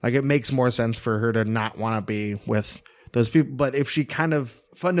 Like it makes more sense for her to not want to be with those people. But if she kind of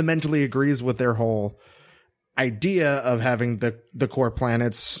fundamentally agrees with their whole idea of having the core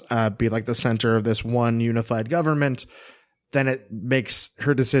planets be like the center of this one unified government, then it makes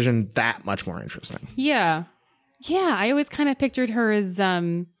her decision that much more interesting. Yeah. Yeah. I always kind of pictured her as,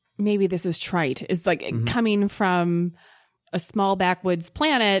 maybe this is trite, is like coming from a small backwoods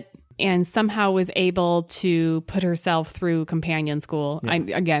planet and somehow was able to put herself through companion school.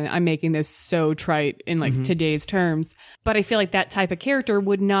 Yeah. I'm making this so trite in like today's terms, but I feel like that type of character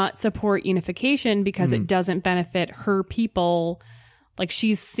would not support unification because it doesn't benefit her people. Like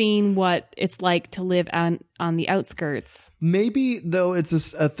she's seen what it's like to live on the outskirts. Maybe though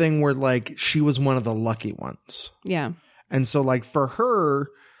it's a thing where like she was one of the lucky ones. Yeah. And so like for her,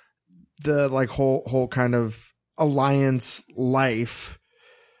 the like whole kind of alliance life,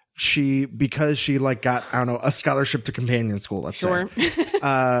 because she like got, I don't know, a scholarship to companion school, let's say,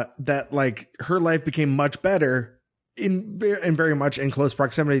 that like her life became much better in very much in close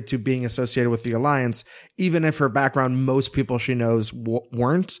proximity to being associated with the alliance, even if her background, most people she knows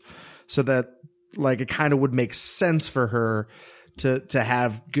weren't. So that like it kind of would make sense for her to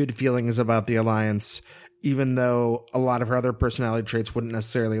have good feelings about the alliance, even though a lot of her other personality traits wouldn't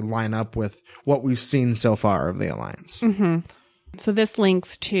necessarily line up with what we've seen so far of the alliance. Mm-hmm. So this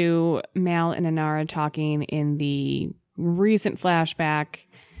links to Mal and Inara talking in the recent flashback.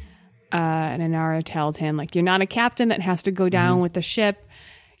 And Inara tells him, like, you're not a captain that has to go down with the ship.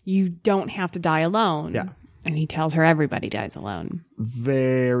 You don't have to die alone. Yeah. And he tells her everybody dies alone.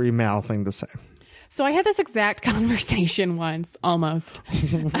 Very Mal thing to say. So I had this exact conversation once, almost.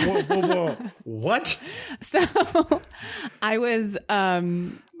 Whoa. What? So I was...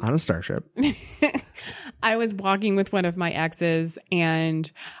 on a starship. I was walking with one of my exes and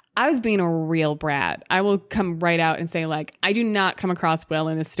I was being a real brat. I will come right out and say, like, I do not come across well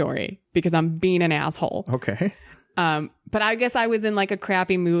in this story because I'm being an asshole. Okay. But I guess I was in like a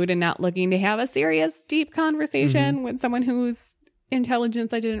crappy mood and not looking to have a serious, deep conversation with someone whose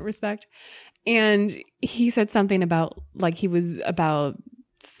intelligence I didn't respect. And he said something about, like, he was about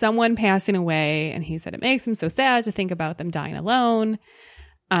someone passing away. And he said, it makes him so sad to think about them dying alone.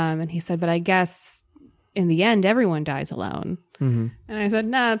 And he said, but I guess in the end, everyone dies alone. Mm-hmm. And I said,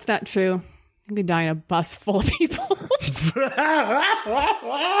 nah, it's not true. You could die in a bus full of people. No,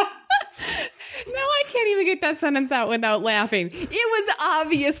 I can't even get that sentence out without laughing. It was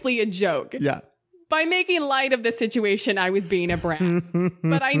obviously a joke. Yeah. By making light of the situation, I was being a brat.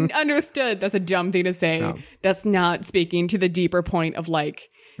 But I understood that's a dumb thing to say. No. That's not speaking to the deeper point of, like,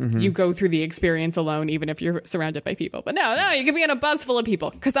 you go through the experience alone, even if you're surrounded by people. But no, you can be in a bus full of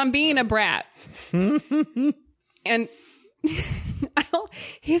people because I'm being a brat. And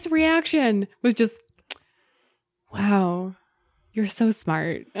his reaction was just, wow, you're so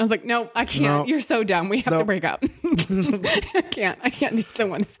smart. I was like, no, I can't. No. You're so dumb. We have to break up. I can't need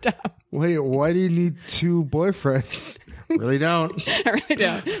someone to stop. Wait, why do you need two boyfriends? Really don't. I really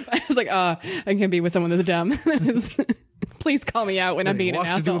don't. I was like, I can't be with someone that's dumb. Please call me out when I'm being an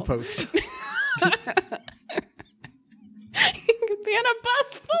asshole. To do a post. You could be in a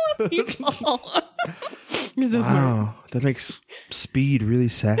bus full of people. Wow, that makes Speed really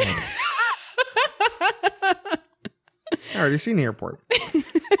sad. I already seen the airport.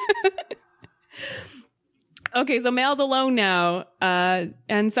 Okay, so Mal's alone now,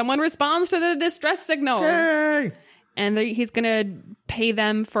 and someone responds to the distress signal. Yay! And he's going to pay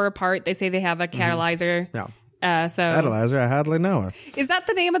them for a part. They say they have a catalyzer. Yeah. So catalyzer, I hardly know it. Is that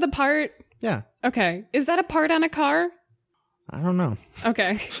the name of the part? Yeah. Okay. Is that a part on a car? I don't know.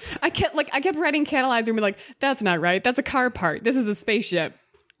 Okay. I kept writing catalyzer and be like, that's not right. That's a car part. This is a spaceship.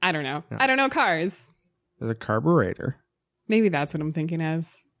 I don't know. Yeah. I don't know cars. There's a carburetor. Maybe that's what I'm thinking of.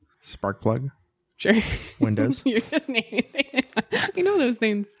 Spark plug. Sure. Windows. You're just naming things. You know those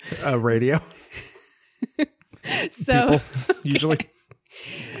things. Radio. So people, usually.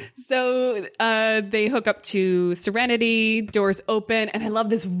 So they hook up to Serenity, doors open, and I love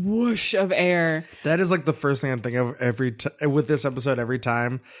this whoosh of air. That is like the first thing I think of with this episode every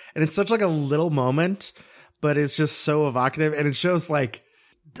time. And it's such like a little moment, but it's just so evocative. And it shows like,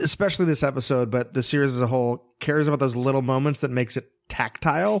 especially this episode, but the series as a whole cares about those little moments that makes it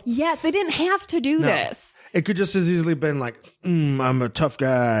tactile. Yes, they didn't have to do this. It could just as easily been like, I'm a tough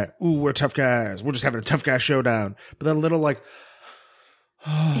guy. Ooh, we're tough guys. We're just having a tough guy showdown. But that little like,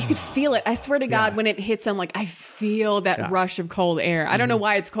 you could feel it. I swear to God, when it hits them, like I feel that rush of cold air. I don't know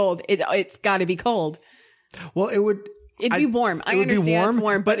why it's cold. It's got to be cold. Well, it'd be warm. I understand it's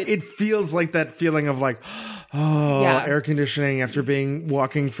warm, but it feels like that feeling of like, air conditioning after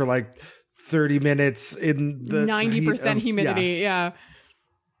walking for like 30 minutes in the 90% humidity. Yeah.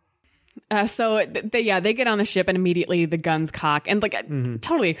 So they get on the ship and immediately the guns cock, and like I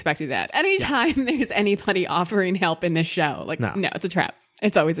totally expected that. Anytime there's anybody offering help in this show, like no, it's a trap.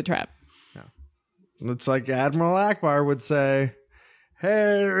 It's always a trap. No. It's like Admiral Akbar would say,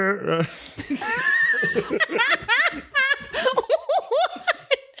 "Hey."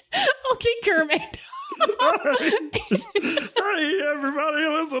 Okay, Kermit. Hey, everybody,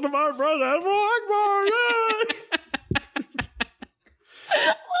 listen to my friend Admiral Akbar.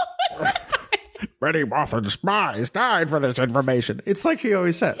 Ready, Mothra, the spies died for this information. It's like he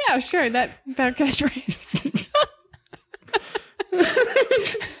always says. Yeah, sure. That catchphrase.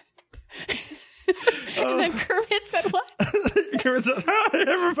 And then Kermit said what? Kermit said, hi,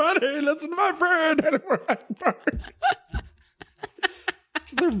 everybody, listen to my friend Admiral Akbar.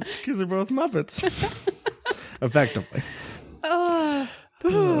 Because they're both Muppets. Effectively. My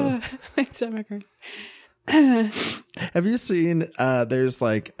stomach hurts. Have you seen there's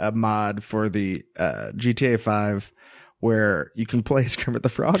like a mod for the GTA 5 where you can play as Kermit the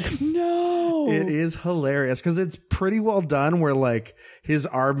Frog? No. It is hilarious because it's pretty well done where like his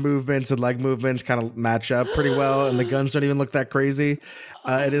arm movements and leg movements kind of match up pretty well and the guns don't even look that crazy.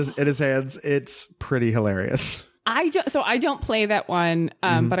 It is in his hands. It's pretty hilarious. I don't play that one,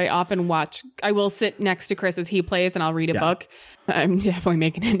 but I often watch. I will sit next to Chris as he plays, and I'll read a book. I'm definitely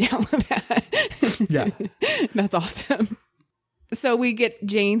making him download that. Yeah, that's awesome. So we get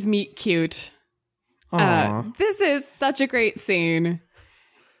Jane's meet cute. This is such a great scene,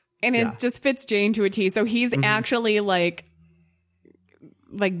 and it just fits Jane to a T. So he's actually like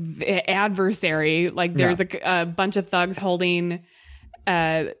the adversary. Like there's a bunch of thugs holding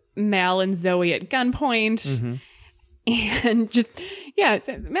Mal and Zoe at gunpoint. And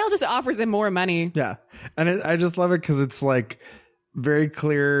Mal just offers him more money. Yeah. And I just love it because it's like very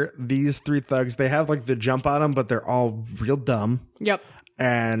clear these three thugs, they have like the jump on them, but they're all real dumb. Yep.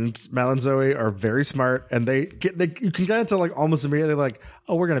 And Mal and Zoe are very smart, and you can get into like almost immediately like,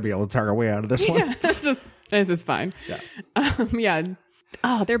 oh, we're going to be able to talk our way out of this one. This is fine. Yeah.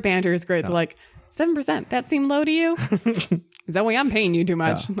 Oh, their banter is great. They're like, 7%. That seemed low to you? Zoe, I'm paying you too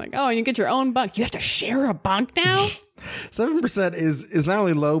much. Yeah. Like, oh, you get your own bunk. You have to share a bunk now? 7% is not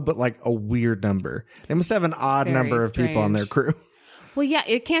only low, but like a weird number. They must have an odd number of people on their crew. Well, yeah,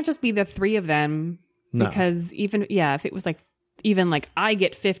 it can't just be the three of them. No. Because if it was like, even like I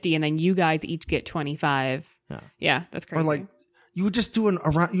get 50 and then you guys each get 25. Yeah, that's crazy. Or like, you would just do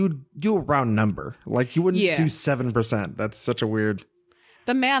a round number. Like you wouldn't do 7%. That's such a weird.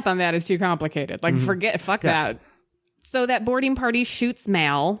 The math on that is too complicated. Like fuck that. So that boarding party shoots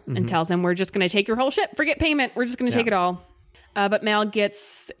Mal and tells him, we're just going to take your whole ship. Forget payment. We're just going to take it all. But Mal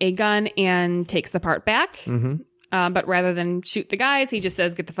gets a gun and takes the part back. But rather than shoot the guys, he just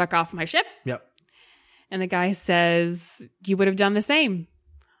says, get the fuck off my ship. Yep. And the guy says, you would have done the same.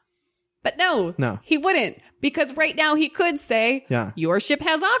 But no, he wouldn't. Because right now he could say, your ship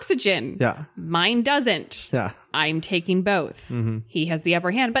has oxygen. Yeah. Mine doesn't. Yeah. I'm taking both. He has the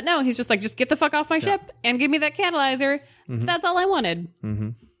upper hand. But no, he's just like, just get the fuck off my ship and give me that catalyzer. That's all I wanted.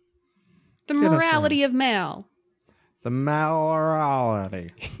 The morality of Mal. The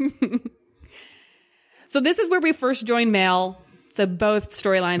morality. So this is where we first join Mal. So both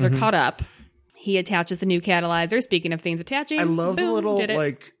storylines are caught up. He attaches the new catalyzer. Speaking of things attaching. I love the little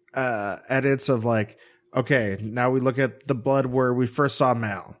like edits of like, okay, now we look at the blood where we first saw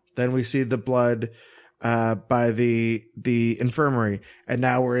Mal. Then we see the blood by the infirmary. And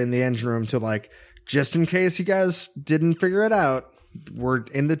now we're in the engine room to like, just in case you guys didn't figure it out, we're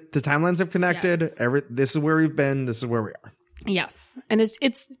in the timelines have connected. Yes. This is where we've been. This is where we are. Yes. And it's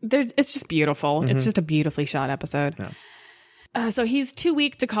just beautiful. It's just a beautifully shot episode. Yeah. So he's too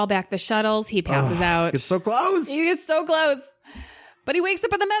weak to call back the shuttles. He passes out. It's so close. He gets so close. But he wakes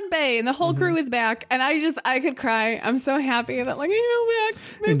up in the med bay and the whole crew is back. And I could cry. I'm so happy that like, you're back.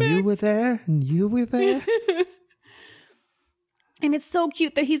 And back. You were there. And you were there. And it's so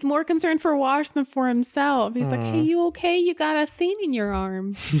cute that he's more concerned for Wash than for himself. He's like, hey, you okay? You got a thing in your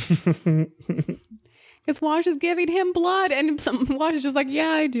arm. Because Wash is giving him blood. And Wash is just like, yeah,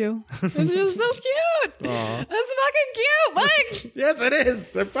 I do. It's just so cute. That's fucking cute. Like, yes, it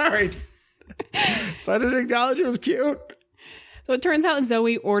is. I'm sorry. So I didn't acknowledge it was cute. So it turns out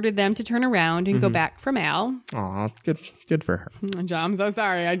Zoe ordered them to turn around and go back for Mal. Aw, good for her. I'm so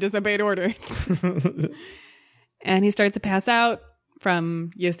sorry. I disobeyed orders. And he starts to pass out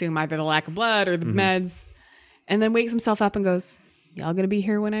from, you assume, either the lack of blood or the meds. And then wakes himself up and goes, y'all gonna be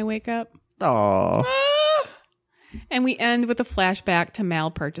here when I wake up? Aww. And we end with a flashback to Mal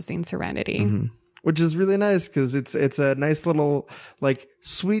purchasing Serenity. Which is really nice because it's a nice little like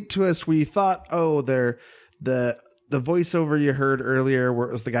sweet twist where you thought, oh, they're the voiceover you heard earlier where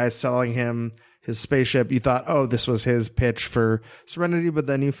it was the guy selling him his spaceship. You thought, oh, this was his pitch for Serenity, but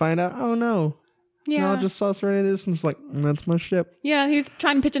then you find out, oh no. Yeah. No, I just saw Serenity this and it's like, that's my ship. Yeah, he was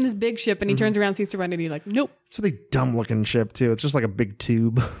trying to pitch in this big ship and he turns around and sees Serenity like, nope. It's a really dumb looking ship too. It's just like a big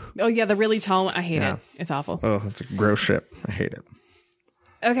tube. Oh yeah, the really tall one. I hate it. It's awful. Oh, it's a gross ship. I hate it.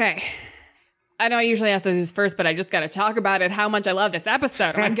 Okay. I know I usually ask this first, but I just got to talk about it. How much I love this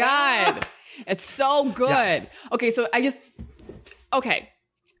episode. Oh my God. It's so good. Yeah. Okay. So Okay.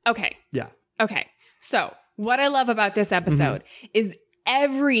 Yeah. Okay. So what I love about this episode is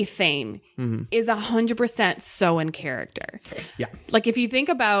everything is 100% so in character. Yeah. Like if you think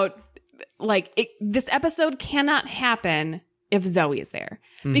about this episode cannot happen if Zoe is there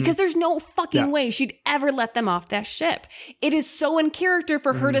because there's no fucking way she'd ever let them off that ship. It is so in character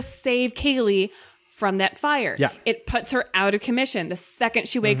for her to save Kaylee from that fire. Yeah. It puts her out of commission. The second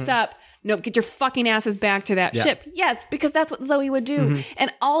she wakes up, nope, get your fucking asses back to that ship. Yes, because that's what Zoe would do.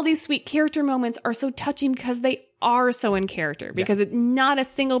 And all these sweet character moments are so touching because they are so in character because not a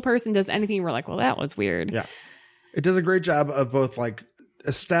single person does anything we're like, well, that was weird. Yeah. It does a great job of both like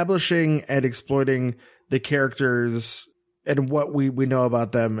establishing and exploiting the characters and what we know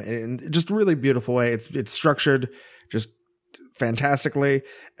about them in just a really beautiful way. It's structured just fantastically.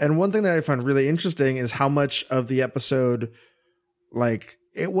 And one thing that I found really interesting is how much of the episode, like,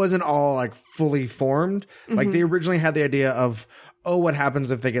 it wasn't all like fully formed. Like they originally had the idea of, what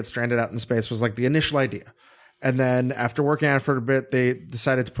happens if they get stranded out in space was like the initial idea. And then after working on it for a bit, they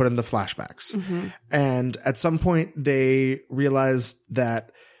decided to put in the flashbacks. And at some point they realized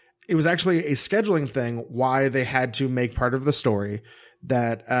that it was actually a scheduling thing why they had to make part of the story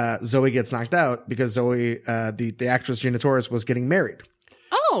that Zoe gets knocked out because Zoe, the actress Gina Torres, was getting married.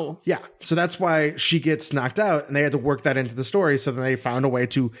 Oh. Yeah. So that's why she gets knocked out and they had to work that into the story. So then they found a way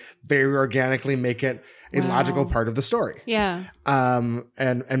to very organically make it a logical part of the story. Yeah.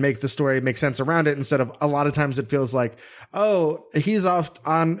 And make the story make sense around it instead of a lot of times it feels like, he's off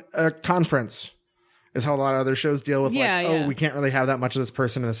on a conference is how a lot of other shows deal with we can't really have that much of this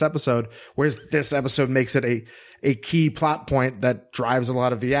person in this episode. Whereas this episode makes it a key plot point that drives a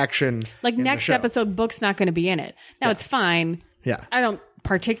lot of the action. Like next episode, Book's not going to be in it. Now it's fine. Yeah. I don't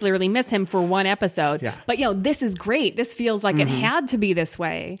particularly miss him for one episode. Yeah. But this is great. This feels like it had to be this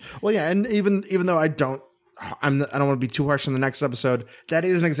way. Well, yeah, and even though I don't want to be too harsh on the next episode, that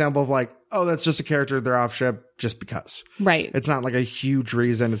is an example of like, that's just a character, they're off ship just because. Right. It's not like a huge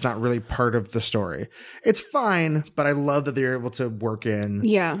reason. It's not really part of the story. It's fine, but I love that they're able to work in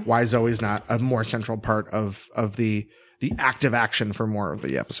why Zoe's not a more central part of the active action for more of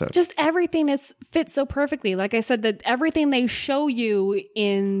the episode. Just everything fits so perfectly. Like I said, that everything they show you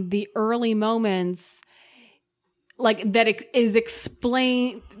in the early moments, like that is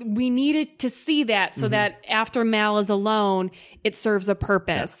explained. We needed to see that so that after Mal is alone, it serves a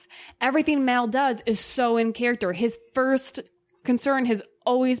purpose. Yeah. Everything Mal does is so in character. His first concern has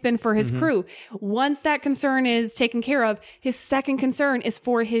always been for his crew. Once that concern is taken care of, his second concern is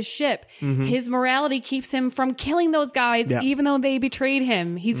for his ship. His morality keeps him from killing those guys, even though they betrayed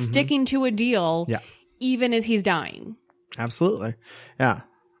him. He's sticking to a deal, even as he's dying. Absolutely. Yeah.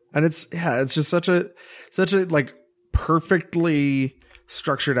 And it's just such a like perfectly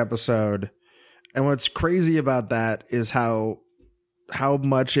structured episode. And what's crazy about that is how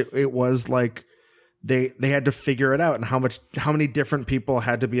much it was like, they had to figure it out and how many different people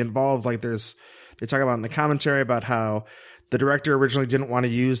had to be involved. Like they talk about in the commentary about how the director originally didn't want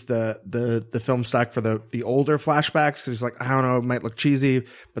to use the film stock for the older flashbacks because he's like, I don't know, it might look cheesy.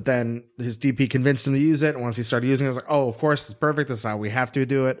 But then his DP convinced him to use it. And once he started using it, I was like, of course, it's perfect. This is how we have to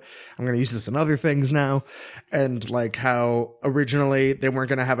do it. I'm going to use this in other things now. And like how originally they weren't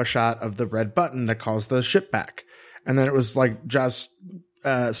going to have a shot of the red button that calls the ship back. And then it was like just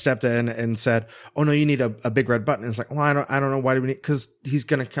stepped in and said, oh no, you need a big red button. And it's like, well, I don't know, why do we need, because he's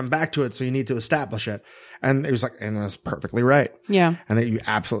going to come back to it, so you need to establish it. And it was like, and that's perfectly right. Yeah. And that you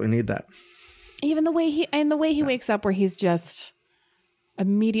absolutely need that. Even the way he wakes up, where he's just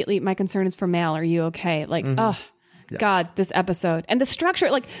immediately, my concern is for Mal, are you okay? Like, God, this episode. And the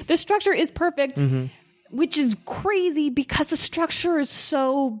structure is perfect, which is crazy because the structure is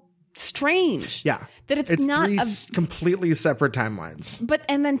so strange. Yeah. That it's not three completely separate timelines. But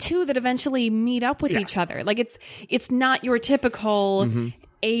and then two that eventually meet up with each other. Like it's not your typical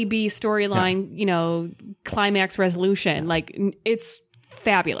A-B storyline, climax resolution. Like it's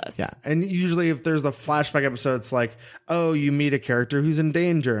fabulous. Yeah. And usually if there's the flashback episode, it's like, oh, you meet a character who's in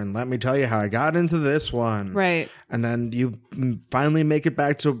danger and let me tell you how I got into this one. Right. And then you finally make it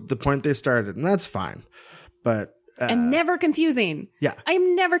back to the point they started. And that's fine. But and never confusing. Yeah.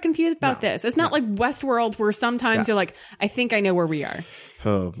 I'm never confused about this. It's not like Westworld where sometimes you're like, I think I know where we are.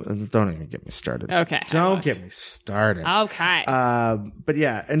 Oh, don't even get me started. Okay. Don't get me started. Okay. But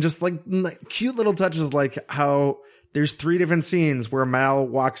yeah, and just like cute little touches like how there's 3 different scenes where Mal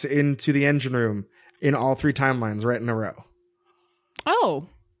walks into the engine room in all 3 timelines right in a row. Oh.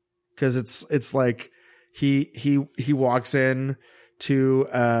 Because it's like he walks in to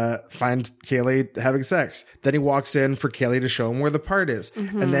find Kaylee having sex. Then he walks in for Kaylee to show him where the part is.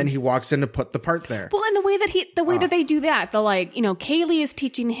 And then he walks in to put the part there. Well, and the way that they do that, Kaylee is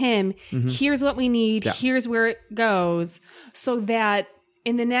teaching him, here's what we need, here's where it goes, so that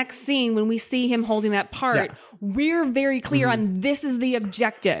in the next scene, when we see him holding that part, we're very clear on this is the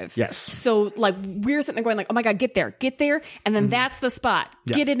objective. Yes. So, we're sitting there going oh my God, get there. And then that's the spot.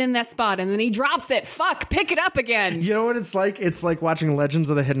 Yeah. Get it in that spot. And then he drops it. Fuck, pick it up again. You know what it's like? It's like watching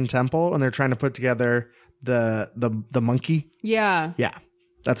Legends of the Hidden Temple and they're trying to put together the monkey. Yeah. Yeah.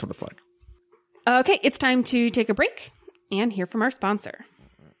 That's what it's like. Okay, it's time to take a break and hear from our sponsor.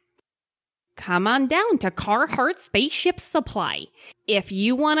 Come on down to Carhartt Spaceship Supply. If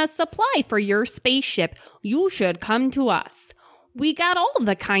you want a supply for your spaceship, you should come to us. We got all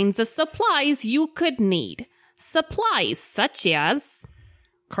the kinds of supplies you could need. Supplies such as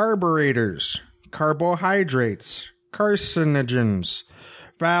carburetors, carbohydrates, carcinogens,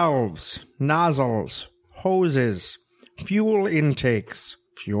 valves, nozzles, hoses, fuel intakes,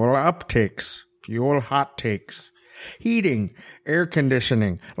 fuel uptakes, fuel hot takes, heating, air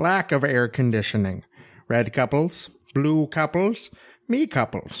conditioning, lack of air conditioning, red couples, blue couples, me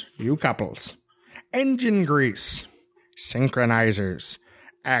couples, you couples, engine grease, synchronizers,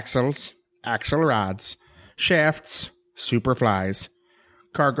 axles, axle rods, shafts, superflies,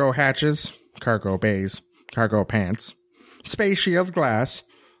 cargo hatches, cargo bays, cargo pants, space shield glass,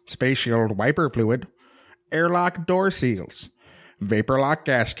 space shield wiper fluid, airlock door seals, vapor lock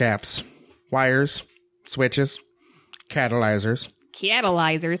gas caps, wires, switches, catalyzers.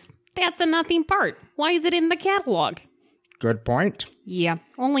 Catalyzers? That's the nothing part. Why is it in the catalog? Good point. Yeah,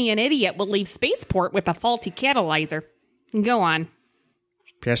 only an idiot would leave spaceport with a faulty catalyzer. Go on.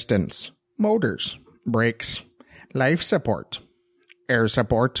 Pistons, motors, brakes, life support, air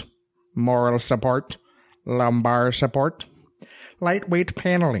support, moral support, lumbar support, lightweight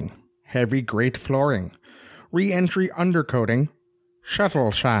paneling, heavy grate flooring, re-entry undercoating,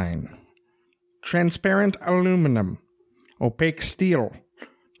 shuttle shine, transparent aluminum, opaque steel,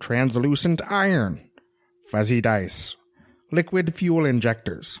 translucent iron, fuzzy dice, liquid fuel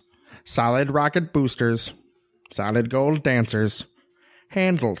injectors, solid rocket boosters, solid gold dancers,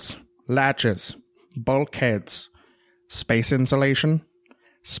 handles, latches, bulkheads, space insulation,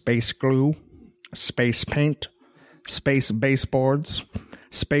 space glue, space paint, space baseboards,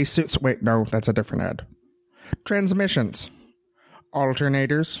 spacesuits. Wait, no, that's a different ad. Transmissions,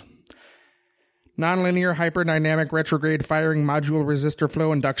 alternators, nonlinear hyperdynamic retrograde firing module resistor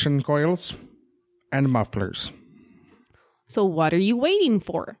flow induction coils, and mufflers. So what are you waiting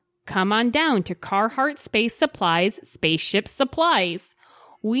for? Come on down to Carhartt Space Supplies Spaceship Supplies.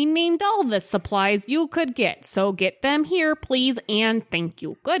 We named all the supplies you could get, so get them here, please, and thank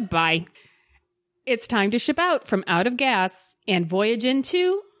you. Goodbye. It's time to ship out from Out of Gas and voyage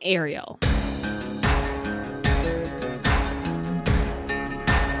into Ariel.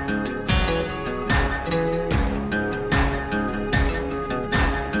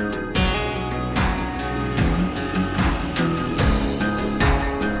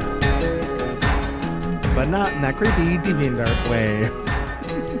 But not in that creepy DeviantArt way.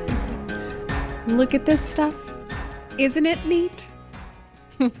 Look at this stuff. Isn't it neat?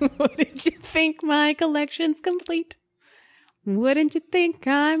 What did you think? My collection's complete. Wouldn't you think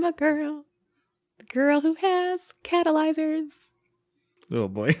I'm a girl? The girl who has catalyzers. Oh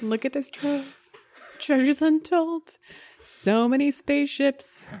boy. Look at this trove. Treasures untold. So many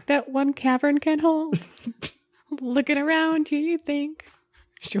spaceships that one cavern can hold. Looking around, you think.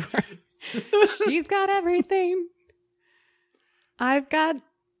 Sure. She's got everything. I've got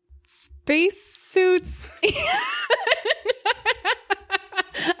space suits.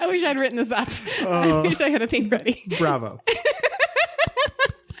 I wish I'd written this up. I wish I had a thing ready. Bravo.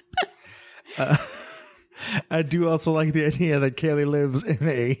 I do also like the idea that Kaylee lives in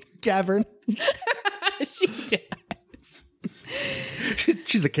a cavern. She does.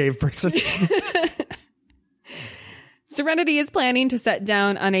 She's a cave person. Serenity is planning to set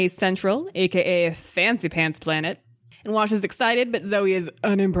down on a central, aka fancy pants planet. And Wash is excited, but Zoe is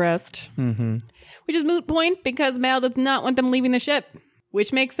unimpressed. Mm-hmm. Which is moot point because Mal does not want them leaving the ship.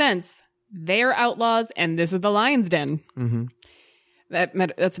 Which makes sense. They're outlaws, and this is the lion's den. Mm-hmm.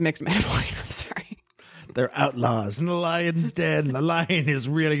 That's a mixed metaphor. I'm sorry. They're outlaws in the lion's den. The lion is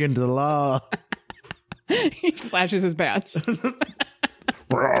really into the law. He flashes his badge.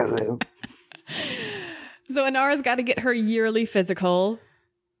 So Inara's got to get her yearly physical,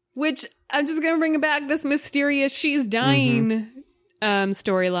 which I'm just going to bring back this mysterious she's dying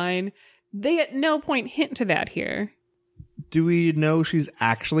storyline. They at no point hint to that here. Do we know she's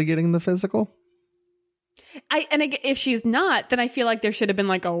actually getting the physical? If she's not, then I feel like there should have been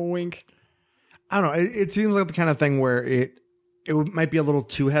like a wink. I don't know. It seems like the kind of thing where it might be a little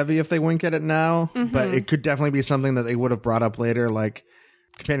too heavy if they wink at it now, but it could definitely be something that they would have brought up later. Like,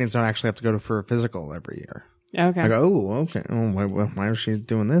 companions don't actually have to go for a physical every year. Okay. Like, oh, okay. Oh, why is she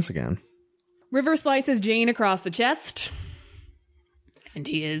doing this again? River slices Jane across the chest, and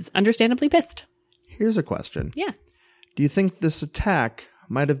he is understandably pissed. Here's a question. Yeah. Do you think this attack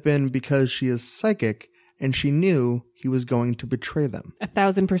might have been because she is psychic and she knew he was going to betray them?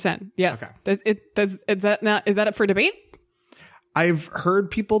 1,000%. Yes. Okay. Is that up for debate? I've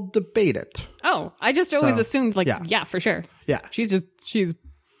heard people debate it. Oh, I just always assumed yeah, for sure. Yeah. She's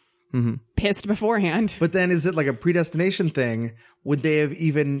pissed beforehand. But then is it like a predestination thing? Would they have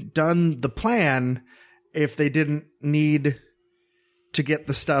even done the plan if they didn't need to get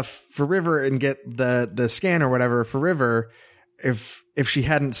the stuff for River and get the scan or whatever for River? If she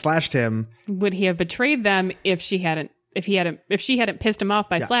hadn't slashed him, would he have betrayed them if she hadn't pissed him off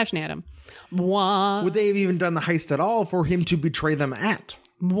by slashing at him? Wah. Would they have even done the heist at all for him to betray them at?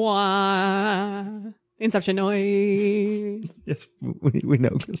 Wah. Inception noise. Yes, we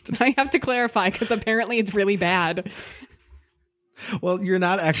know, Kristen. I have to clarify because apparently it's really bad. Well, you're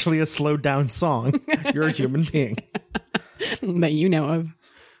not actually a slowed down song. You're a human being. That you know of.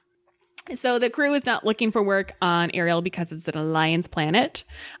 So the crew is not looking for work on Ariel because it's an Alliance planet.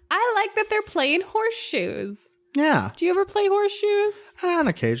 I like that they're playing horseshoes. Yeah. Do you ever play horseshoes? On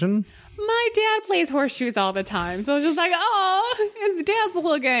occasion. My dad plays horseshoes all the time. So it's just like, oh, it's dad's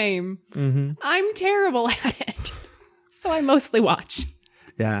little game. Mm-hmm. I'm terrible at it. So I mostly watch.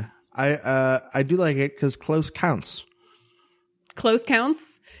 Yeah. I do like it because close counts. Close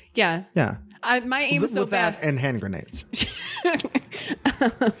counts? Yeah. Yeah. My aim is so bad. That and hand grenades.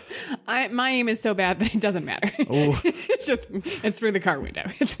 My aim is so bad that it doesn't matter. Oh. It's through the car window.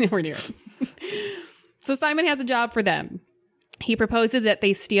 It's nowhere near it. So Simon has a job for them. He proposes that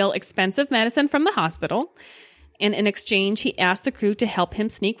they steal expensive medicine from the hospital, and in exchange, he asks the crew to help him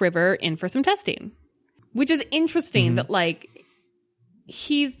sneak River in for some testing. Which is interesting that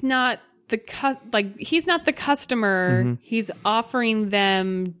he's not the customer. Mm-hmm. He's offering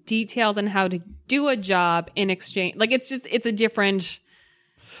them details on how to do a job in exchange. Like it's a different.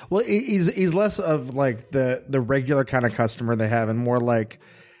 Well, he's less of like the regular kind of customer they have, and more like,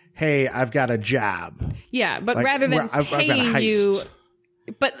 hey, I've got a job. Yeah, but like, rather than paying you,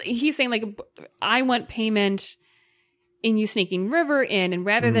 but he's saying like, I want payment in you sneaking River in, and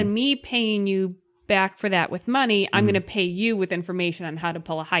rather than me paying you back for that with money, I'm going to pay you with information on how to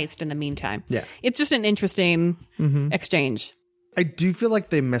pull a heist in the meantime. Yeah. It's just an interesting exchange. I do feel like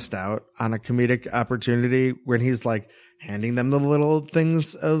they missed out on a comedic opportunity when he's like handing them the little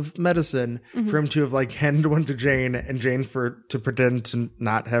things of medicine for him to have like handed one to Jane and Jane to pretend to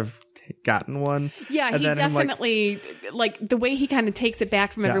not have gotten one. Yeah, and he definitely like the way he kind of takes it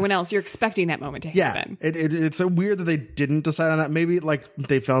back from everyone else. You're expecting that moment to happen. Yeah, it's so weird that they didn't decide on that. Maybe like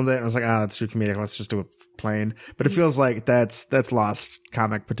they filmed it and was like, that's too comedic. Let's just do it plain. But it feels like that's lost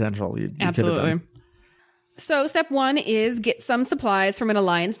comic potential. You Absolutely. So step 1 is get some supplies from an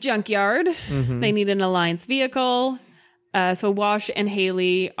Alliance junkyard. They need an Alliance vehicle. So Wash and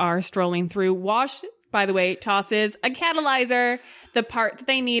Haley are strolling through. Wash, by the way, tosses a catalyzer, the part that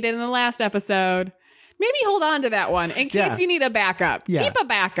they needed in the last episode. Maybe hold on to that one in case you need a backup. Yeah. Keep a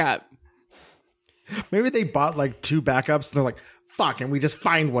backup. Maybe they bought like 2 backups and they're like, fuck, and we just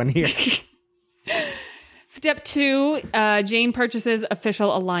find one here. Step 2, Jane purchases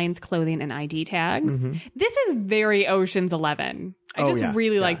official Alliance clothing and ID tags. This is very Ocean's 11. I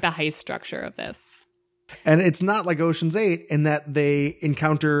really like the heist structure of this. And it's not like Ocean's 8 in that they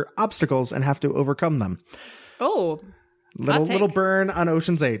encounter obstacles and have to overcome them. Oh, little burn on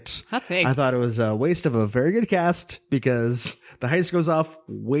Ocean's 8. Hot take. I thought it was a waste of a very good cast because the heist goes off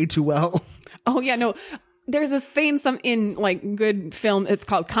way too well. Oh, yeah, no. There's this thing in like good film. It's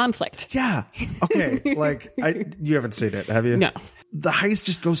called conflict. Yeah. Okay. Like you haven't seen it, have you? No. The heist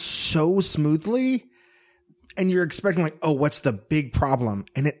just goes so smoothly, and you're expecting like, oh, what's the big problem?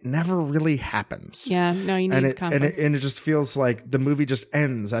 And it never really happens. Yeah. No, you need conflict. And it just feels like the movie just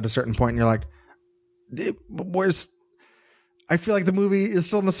ends at a certain point, and you're like, where's? I feel like the movie is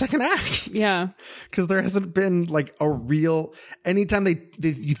still in the second act. Yeah. Because there hasn't been like a real, anytime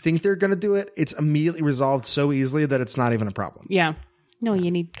you think they're going to do it, it's immediately resolved so easily that it's not even a problem. Yeah. No,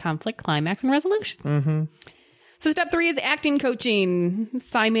 you need conflict, climax, and resolution. So step 3 is acting coaching.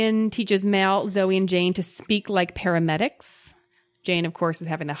 Simon teaches Mal, Zoe, and Jane to speak like paramedics. Jane, of course, is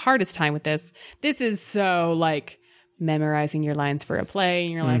having the hardest time with this. This is so like memorizing your lines for a play.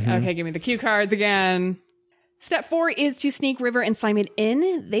 And you're like, okay, give me the cue cards again. Step 4 is to sneak River and Simon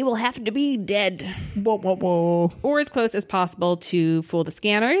in. They will have to be dead. Whoa, whoa, whoa. Or as close as possible to fool the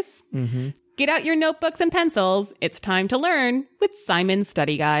scanners. Mm-hmm. Get out your notebooks and pencils. It's time to learn with Simon's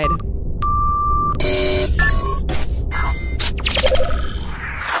study guide.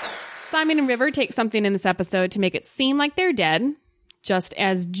 Simon and River take something in this episode to make it seem like they're dead, just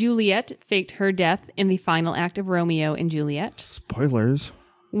as Juliet faked her death in the final act of Romeo and Juliet. Spoilers.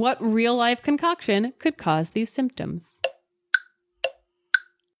 What real-life concoction could cause these symptoms?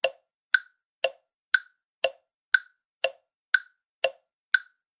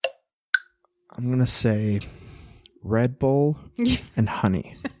 I'm going to say Red Bull and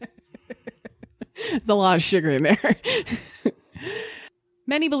honey. There's a lot of sugar in there.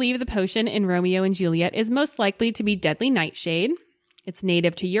 Many believe the potion in Romeo and Juliet is most likely to be deadly nightshade. It's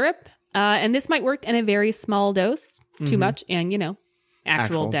native to Europe, and this might work in a very small dose. Too much, and,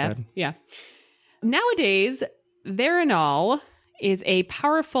 actual death. Dead. Yeah. Nowadays, Veronal is a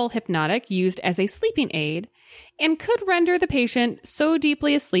powerful hypnotic used as a sleeping aid and could render the patient so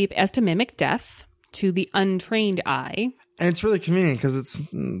deeply asleep as to mimic death to the untrained eye. And it's really convenient because it's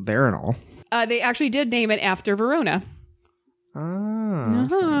Veronal. They actually did name it after Verona. Ah.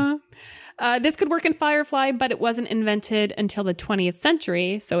 Uh-huh. This could work in Firefly, but it wasn't invented until the 20th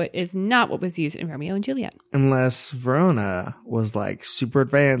century, so it is not what was used in Romeo and Juliet. Unless Verona was like super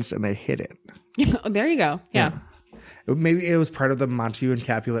advanced and they hid it. Oh, there you go. Yeah. Maybe it was part of the Montague and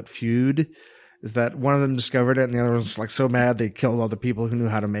Capulet feud. Is that one of them discovered it and the other was just like so mad they killed all the people who knew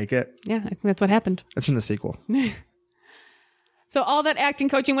how to make it? Yeah, I think that's what happened. It's in the sequel. So all that acting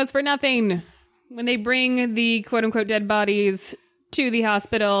coaching was for nothing. When they bring the quote-unquote dead bodies to the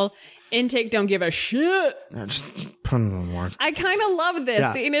hospital, intake don't give a shit. Yeah, just put them in work. I kind of love this.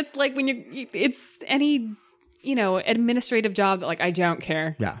 Yeah. And it's like when it's any, administrative job that like, I don't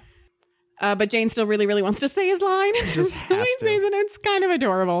care. Yeah. But Jane still really, really wants to say his line. Just has to. And it's kind of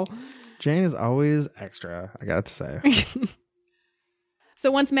adorable. Jane is always extra, I got to say. So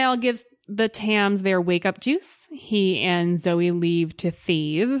once Mal gives the Tams their wake-up juice, he and Zoe leave to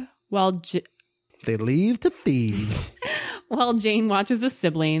thieve while They leave to thieve. while Jane watches the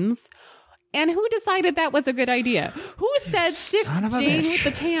siblings. And who decided that was a good idea? Who said stick Jane with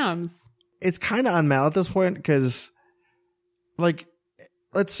the Tams? It's kind of on Mal at this point because, like,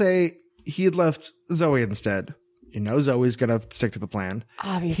 let's say he had left Zoe instead. Zoe's going to stick to the plan.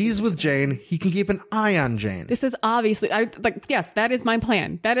 Obviously. He's with Jane. He can keep an eye on Jane. This is obviously, yes, that is my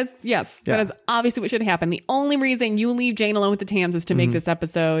plan. That is obviously what should happen. The only reason you leave Jane alone with the Tams is to make this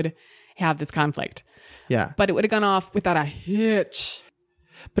episode have this conflict. Yeah. But it would have gone off without a hitch.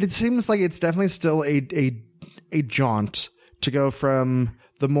 But it seems like it's definitely still a jaunt to go from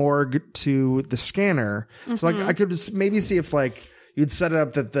the morgue to the scanner. Mm-hmm. So, like, I could maybe see if, like, you'd set it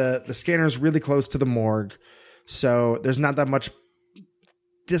up that the scanner is really close to the morgue. So there's not that much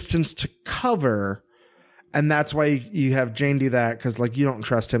distance to cover. And that's why you have Jane do that because, like, you don't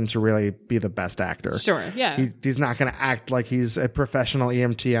trust him to really be the best actor. Sure, yeah. He's not going to act like he's a professional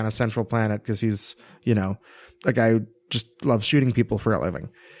EMT on a central planet because he's, a guy who just loves shooting people for a living.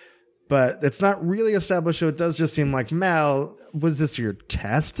 But it's not really established, so it does just seem like, Mal, was this your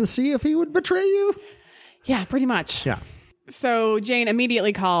test to see if he would betray you? Yeah, pretty much. Yeah. So Jane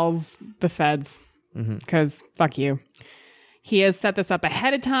immediately calls the feds because fuck you. He has set this up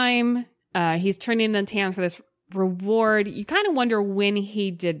ahead of time. He's turning the Tam for this reward. You kind of wonder when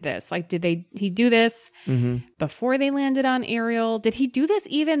he did this. Like, did he do this before they landed on Ariel? Did he do this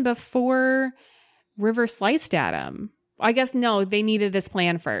even before River sliced at him? I guess no, they needed this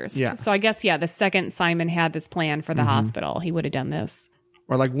plan first. Yeah. So I guess, the second Simon had this plan for the hospital, he would have done this.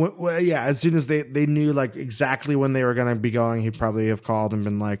 Or like, as soon as they knew like exactly when they were going to be going, he'd probably have called and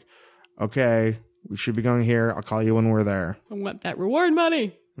been like, okay, we should be going here. I'll call you when we're there. I want that reward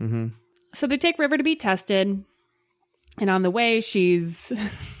money. Mm-hmm. So they take River to be tested. And on the way, she's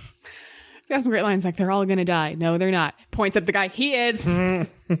got some great lines like, they're all going to die. No, they're not. Points at the guy. He is.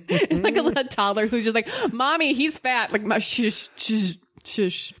 Like a little toddler who's just like, Mommy, he's fat. Like, shush, shush,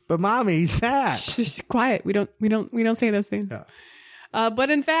 shush. But Mommy, he's fat. Shush, quiet. We don't say those things. Yeah. But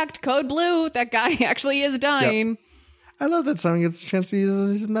in fact, code blue, that guy actually is dying. Yep. I love that Simon gets a chance to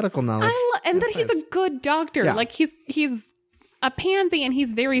use his medical knowledge. And that he's a good doctor. Yeah. Like he's a pansy and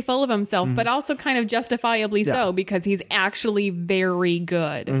he's very full of himself, but also kind of justifiably so because he's actually very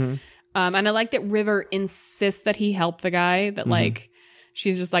good. And I like that River insists that he help the guy. That like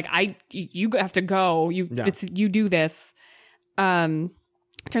she's just like, you have to go. You do this. Turns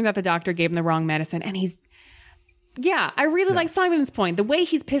out the doctor gave him the wrong medicine, and he's. Yeah, I really like Simon's point. The way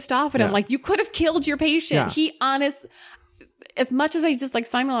he's pissed off at him, like, you could have killed your patient. Yeah. as much as I dislike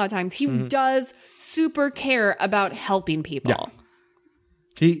Simon a lot of times, he does super care about helping people.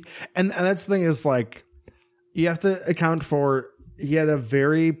 Yeah. And that's the thing is like, you have to account for, he had a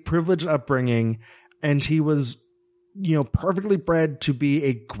very privileged upbringing and he was, perfectly bred to be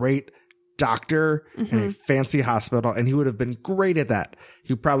a great doctor in a fancy hospital, and he would have been great at that.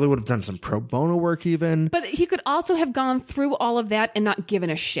 He probably would have done some pro bono work even. But he could also have gone through all of that and not given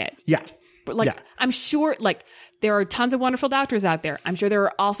a shit. Yeah. But I'm sure there are tons of wonderful doctors out there. I'm sure there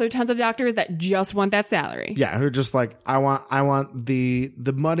are also tons of doctors that just want that salary. Yeah, who are just like, I want the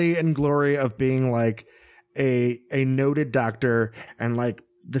money and glory of being like a noted doctor, and like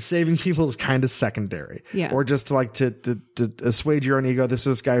the saving people is kind of secondary. Yeah. Or just to assuage your own ego. This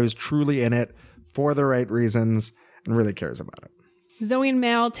is this guy who's truly in it for the right reasons and really cares about it. Zoe and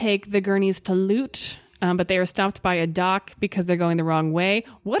Mal take the Gurneys to loot, but they are stopped by a dock because they're going the wrong way.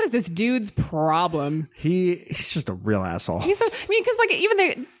 What is this dude's problem? He's just a real asshole. Because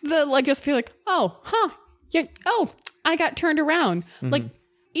even the just feel like, I got turned around. Like,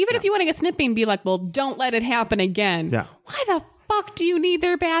 even if you want to get snippy and be like, well, don't let it happen again. Yeah. Why the fuck do you need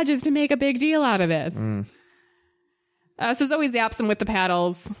their badges to make a big deal out of this? So Zoe zaps him with the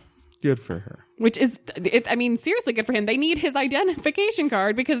paddles. Good for her. Which is, seriously good for him. They need his identification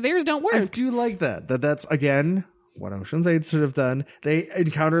card because theirs don't work. I do like that. That's, again, what Ocean's 8 should have done. They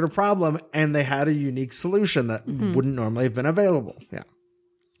encountered a problem and they had a unique solution that wouldn't normally have been available. Yeah.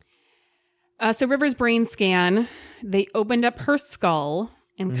 So River's brain scan, they opened up her skull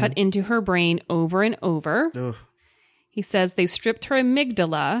and cut into her brain over and over. Ugh. He says they stripped her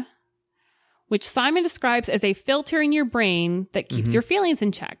amygdala, which Simon describes as a filter in your brain that keeps your feelings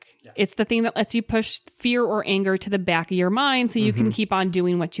in check. Yeah. It's the thing that lets you push fear or anger to the back of your mind so you can keep on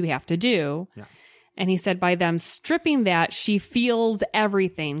doing what you have to do. Yeah. And he said by them stripping that, she feels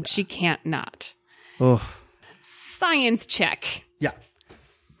everything. Yeah. She can't not. Ugh. Science check. Yeah.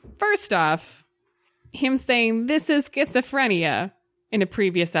 First off, him saying this is schizophrenia in a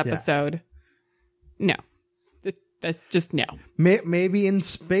previous episode. Yeah. No. That's just no. Maybe in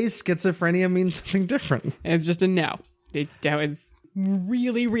space, schizophrenia means something different. It's just a no. That was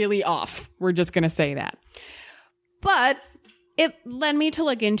really, really off. We're just going to say that. But it led me to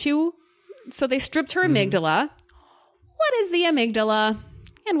look into, so they stripped her amygdala. What is the amygdala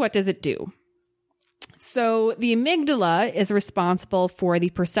and what does it do? So the amygdala is responsible for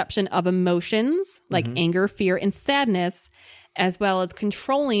the perception of emotions like anger, fear, and sadness, as well as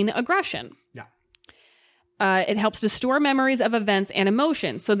controlling aggression. Yeah. It helps to store memories of events and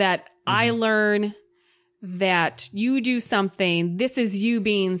emotions so that I learn that you do something, this is you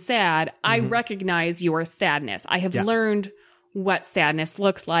being sad. I recognize your sadness. I have learned what sadness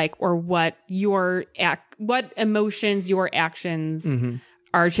looks like or what what emotions your actions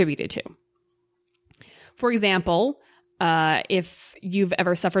are attributed to. For example, if you've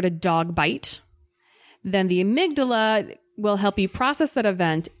ever suffered a dog bite, then the amygdala will help you process that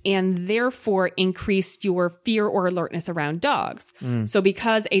event and therefore increase your fear or alertness around dogs. So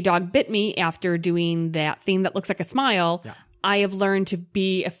because a dog bit me after doing that thing that looks like a smile, I have learned to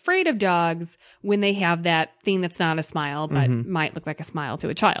be afraid of dogs when they have that thing that's not a smile, but might look like a smile to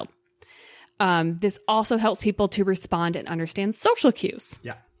a child. This also helps people to respond and understand social cues.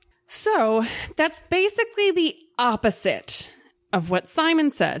 Yeah. So that's basically the opposite of what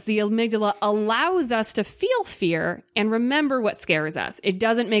Simon says. The amygdala allows us to feel fear and remember what scares us. It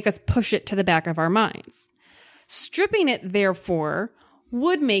doesn't make us push it to the back of our minds. Stripping it, therefore,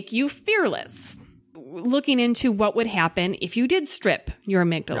 would make you fearless. Looking into what would happen if you did strip your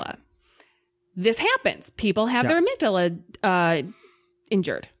amygdala. This happens. People have their amygdala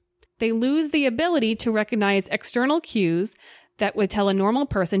injured. They lose the ability to recognize external cues that would tell a normal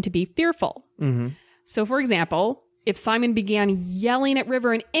person to be fearful. So, for example, if Simon began yelling at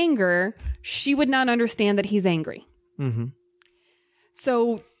River in anger, she would not understand that he's angry.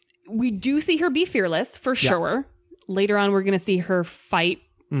 So we do see her be fearless, for sure. Later on, we're going to see her fight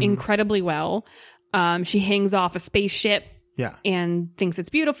incredibly well. She hangs off a spaceship and thinks it's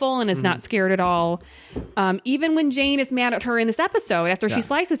beautiful and is not scared at all. Even when Jane is mad at her in this episode, after she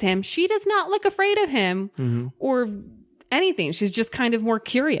slices him, she does not look afraid of him or anything. She's just kind of more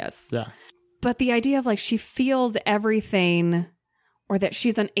curious. Yeah. But the idea of she feels everything or that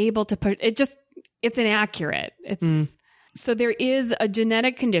she's unable to put it's inaccurate. So there is a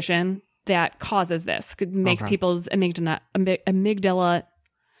genetic condition that causes this. It makes people's amygdala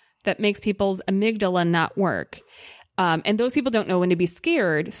not work. And those people don't know when to be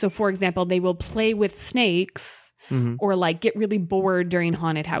scared. So for example, they will play with snakes or get really bored during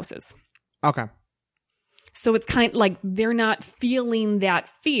haunted houses. Okay. So it's kind of they're not feeling that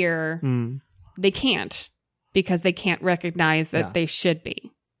fear. They can't. because they can't recognize that they should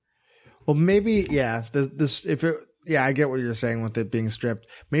be. Well, maybe, yeah. I get what you're saying with it being stripped.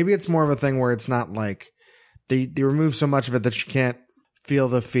 Maybe it's more of a thing where it's not like they remove so much of it that she can't feel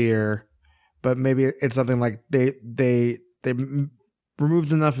the fear, but maybe it's something like they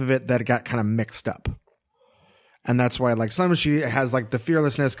removed enough of it that it got kind of mixed up. And that's why, like, sometimes she has, like, the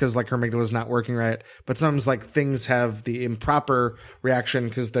fearlessness because, like, her amygdala is not working right. But sometimes, like, things have the improper reaction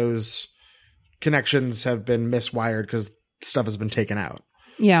because those connections have been miswired because stuff has been taken out.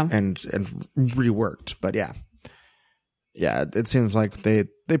 Yeah. And reworked. But, yeah. Yeah, it seems like they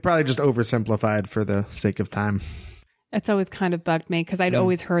probably just oversimplified for the sake of time. It's always kind of bugged me because I'd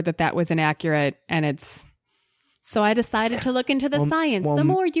always heard that was inaccurate, and it's... So I decided to look into the science. The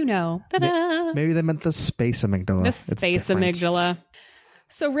more you know. Ta-da! Maybe they meant the space amygdala. The space amygdala.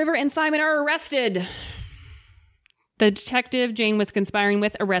 So River and Simon are arrested. The detective Jane was conspiring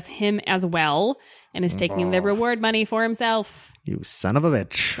with arrests him as well and is taking the reward money for himself. You son of a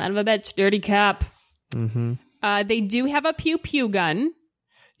bitch. Son of a bitch. Dirty cop. Mm-hmm. They do have a pew-pew gun.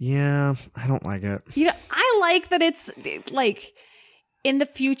 Yeah, I don't like it. You know, I like that it's like in the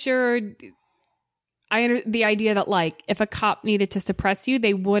future... the idea that, like, if a cop needed to suppress you,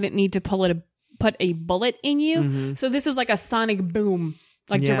 they wouldn't need to put a bullet in you. Mm-hmm. So this is like a sonic boom,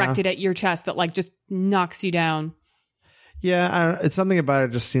 like directed at your chest that, like, just knocks you down. Yeah, it's something about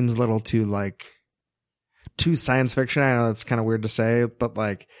it just seems a little too science fiction. I know that's kind of weird to say, but,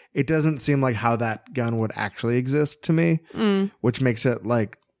 like, it doesn't seem like how that gun would actually exist to me, which makes it,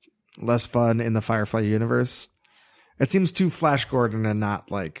 like, less fun in the Firefly universe. It seems too Flash Gordon and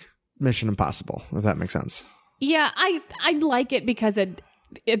not, like, Mission Impossible, if that makes sense. Yeah, I like it because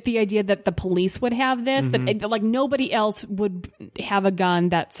the idea that the police would have this, that like nobody else would have a gun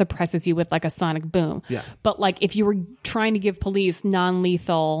that suppresses you with like a sonic boom. Yeah. But like if you were trying to give police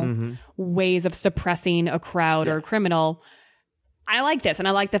non-lethal ways of suppressing a crowd or a criminal, I like this. And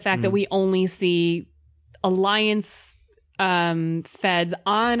I like the fact that we only see Alliance feds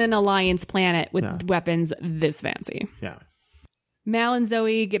on an Alliance planet with weapons this fancy. Yeah. Mal and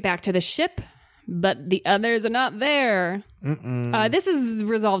Zoe get back to the ship, but the others are not there. This is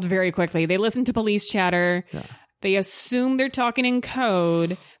resolved very quickly. They listen to police chatter. Yeah. They assume they're talking in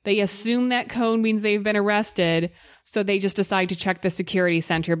code. They assume that code means they've been arrested. So they just decide to check the security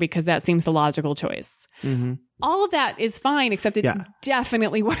center because that seems the logical choice. Mm-hmm. All of that is fine, except it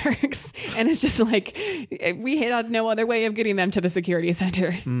definitely works. And it's just like, we had no other way of getting them to the security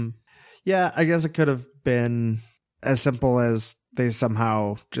center. Yeah, I guess it could have been as simple as they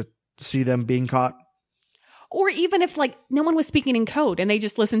somehow just see them being caught. Or even if, like, no one was speaking in code and they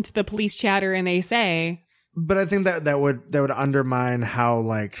just listen to the police chatter and they say... But I think that would undermine how,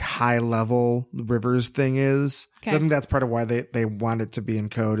 like, high level River's thing is. Okay. So I think that's part of why they want it to be in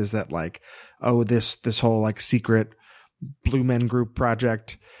code is that, like, oh, this whole, like, secret Blue Men Group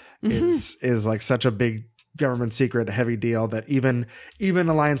project is like such a big government secret, heavy deal that even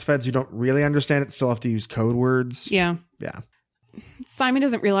Alliance feds who don't really understand it still have to use code words. Yeah. Yeah. Simon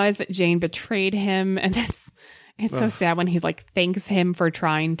doesn't realize that Jane betrayed him, and it's so sad when he like thanks him for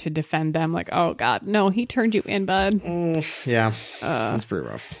trying to defend them. Like, oh God, no, he turned you in, bud. Yeah, that's pretty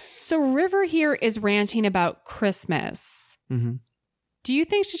rough. So River here is ranting about Christmas. Mm-hmm. Do you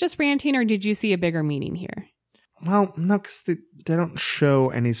think she's just ranting, or did you see a bigger meaning here? Well, no, because they don't show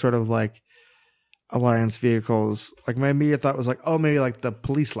any sort of like Alliance vehicles. Like my immediate thought was like, oh, maybe like the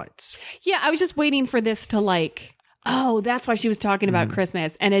police lights. Yeah, I was just waiting for this to like, oh, that's why she was talking about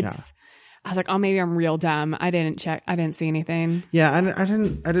Christmas. And I was like, oh, maybe I'm real dumb. I didn't check. I didn't see anything. Yeah, I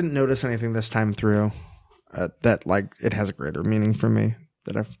didn't notice anything this time through that like it has a greater meaning for me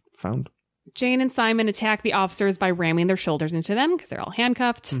that I've found. Jane and Simon attack the officers by ramming their shoulders into them because they're all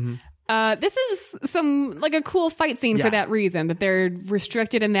handcuffed. Mm-hmm. This is some like a cool fight scene for that reason, that they're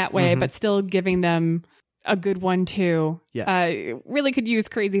restricted in that way, but still giving them a good one too. Yeah, really could use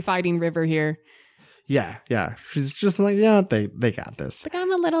crazy fighting River here. Yeah. She's just like, yeah, they got this. Like,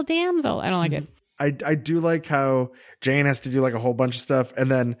 I'm a little damsel. I don't like it. I do like how Jane has to do like a whole bunch of stuff,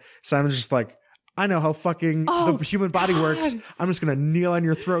 and then Simon's just like, I know how fucking the human body works. I'm just gonna kneel on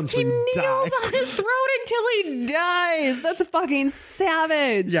your throat until you die. He kneels on his throat until he dies. That's fucking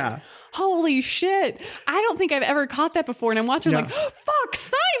savage. Yeah. Holy shit. I don't think I've ever caught that before. And I'm watching like, fuck,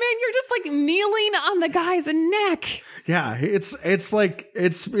 Simon, you're just like kneeling on the guy's neck. Yeah, it's like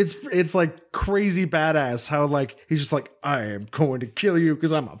crazy badass how like he's just like, I am going to kill you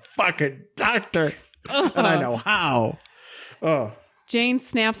because I'm a fucking doctor and I know how. Jane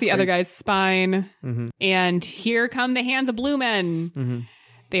snaps the other guy's spine, and here come the hands of Blue Men.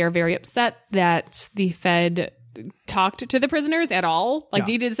 They are very upset that the Fed talked to the prisoners at all. Like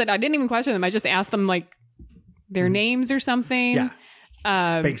Dee said, I didn't even question them. I just asked them like their names or something.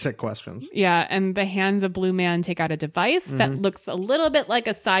 Yeah. Basic questions. Yeah. And the hands of Blue Man take out a device that looks a little bit like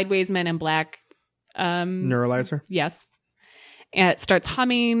a sideways Men in Black. Neuralizer? Yes. And it starts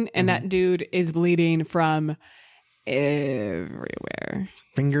humming, and that dude is bleeding from everywhere.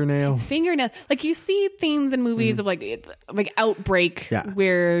 Fingernail. Like you see things in movies of like Outbreak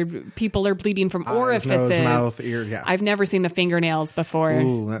where people are bleeding from orifices. Nose, mouth, ear. Yeah. I've never seen the fingernails before.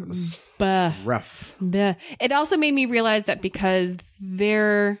 Ooh, that was rough. It also made me realize that because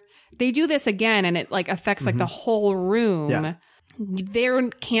they do this again and it like affects like the whole room. They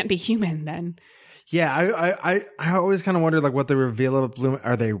can't be human then. Yeah, I always kind of wondered like what the reveal of Blue.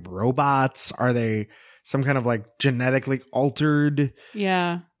 Are they robots? Are they some kind of like genetically altered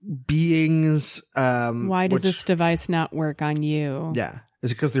beings? Why does this device not work on you? Yeah.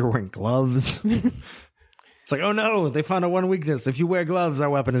 Is it because they're wearing gloves? It's like, oh no, they found out one weakness. If you wear gloves, our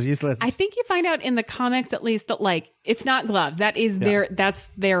weapon is useless. I think you find out in the comics at least that like it's not gloves. That is that's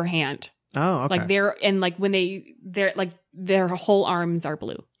their hand. Oh, okay. Like when they're like their whole arms are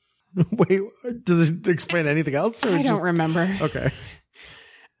blue. Wait, does it explain anything else? Or I don't remember. Okay.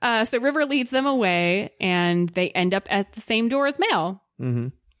 So River leads them away, and they end up at the same door as Mal,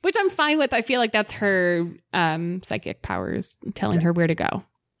 which I'm fine with. I feel like that's her psychic powers telling her where to go.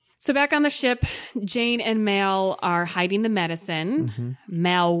 So back on the ship, Jane and Mal are hiding the medicine.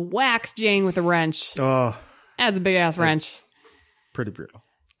 Mal whacks Jane with a wrench. Oh, that's a big-ass wrench. Pretty brutal.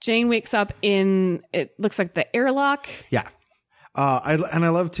 Jane wakes up in, it looks like the airlock. Yeah. I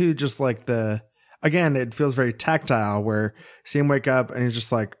love too, just like again, it feels very tactile where see him wake up and he's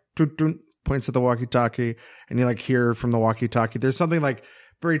just like, doot, doot, points at the walkie-talkie and you like hear from the walkie-talkie. There's something like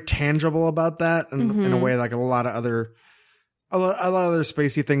very tangible about that. And in a way, like a lot of other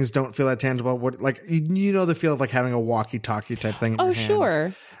spacey things don't feel that tangible. What, like, you know, the feel of like having a walkie-talkie type thing. In your hand.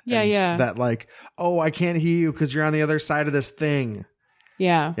 Sure. Yeah. Yeah. That like, oh, I can't hear you because you're on the other side of this thing.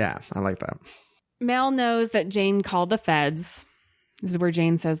 Yeah. Yeah. I like that. Mal knows that Jane called the feds. This is where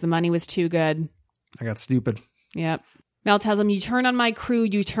Jane says the money was too good. I got stupid. Yep. Mal tells him, you turn on my crew,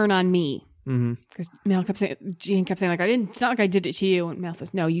 you turn on me. Because Jane kept saying, like, it's not like I did it to you. And Mal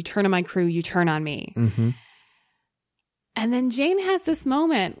says, no, you turn on my crew, you turn on me. And then Jane has this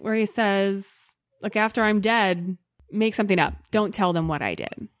moment where he says, look, after I'm dead, make something up. Don't tell them what I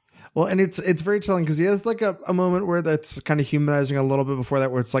did. Well, and it's very telling because he has like a moment where that's kind of humanizing a little bit before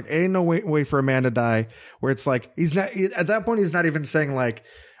that, where it's like, ain't no way for a man to die. Where it's like, at that point, he's not even saying like,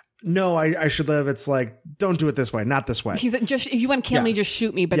 no, I should live. It's like, don't do it this way, not this way. He's like, just, if you want to kill me, just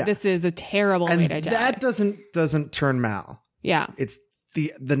shoot me. But this is a terrible way to die. That doesn't turn Mal. Yeah. It's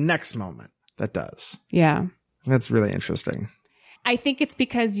the next moment that does. Yeah. That's really interesting. I think it's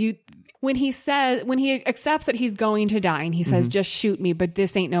because when he accepts that he's going to die and he says, just shoot me, but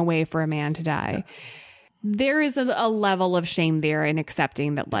this ain't no way for a man to die. Yeah. There is a level of shame there in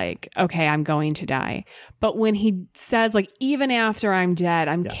accepting that, like, okay, I'm going to die. But when he says, like, even after I'm dead,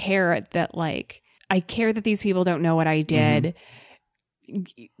 I care that these people don't know what I did.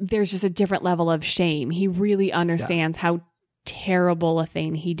 There's just a different level of shame. He really understands how terrible a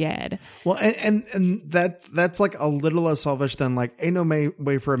thing he did. Well, and that's like a little less selfish than like, ain't no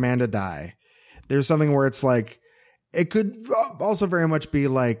way for a man to die. There's something where it's like, it could also very much be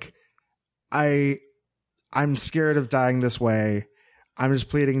like, I'm scared of dying this way. I'm just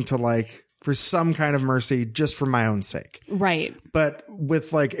pleading to like for some kind of mercy just for my own sake. Right. But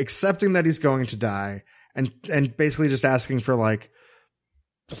with like accepting that he's going to die and basically just asking for like,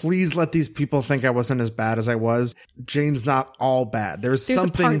 please let these people think I wasn't as bad as I was. Jane's not all bad. There's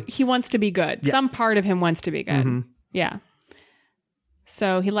something. He wants to be good. Yeah. Some part of him wants to be good. Yeah.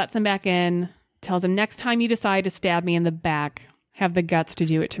 So he lets him back in, tells him, next time you decide to stab me in the back, have the guts to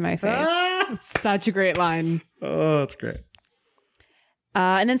do it to my face. It's such a great line. Oh, that's great.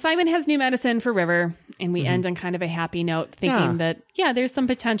 And then Simon has new medicine for River, and we end on kind of a happy note, thinking that, there's some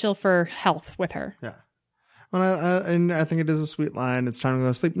potential for health with her. Yeah. Well, and I think it is a sweet line. It's time to go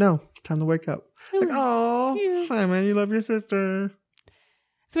to sleep. No, it's time to wake up. Like, oh, Simon, you love your sister.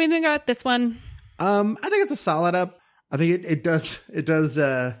 So what do you think about this one? I think it's a solid up. I think it does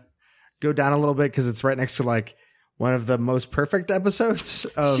go down a little bit because it's right next to like one of the most perfect episodes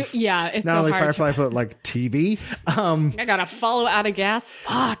of it's not so only hard Firefly but like TV. I gotta follow out of gas.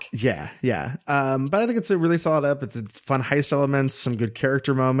 Fuck. Yeah. But I think it's a really solid up. It's fun heist elements, some good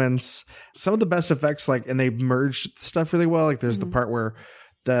character moments, some of the best effects. Like, and they merge stuff really well. Like, there's the part where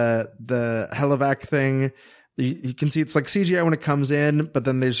the Helivac thing, you can see it's like CGI when it comes in, but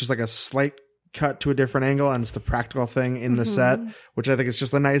then there's just like a slight cut to a different angle and it's the practical thing in the set, which I think is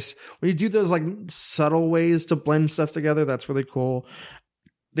just a nice, when you do those like subtle ways to blend stuff together, that's really cool.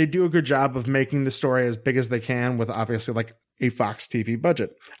 they do a good job of making the story as big as they can with obviously like a Fox TV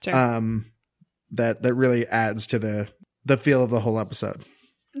budget. Sure. That really adds to the feel of the whole episode.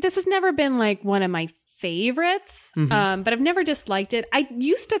 This has never been like one of my favorites, but I've never disliked it. I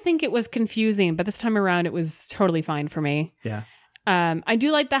used to think it was confusing, but this time around it was totally fine for me. Yeah. I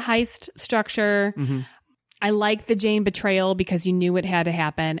do like the heist structure. I like the Jane betrayal because you knew it had to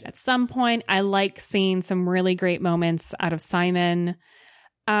happen at some point. I like seeing some really great moments out of Simon.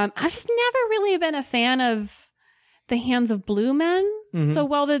 I've just never really been a fan of the Hands of Blue Men. So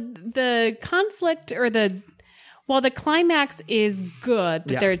while the conflict or while the climax is good,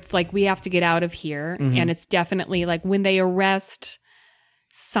 but it's like we have to get out of here. And it's definitely like when they arrest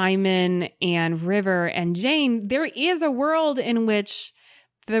Simon and River and Jane, there is a world in which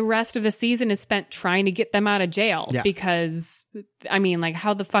the rest of the season is spent trying to get them out of jail because, I mean, like,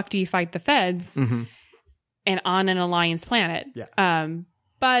 how the fuck do you fight the feds and on an alliance planet?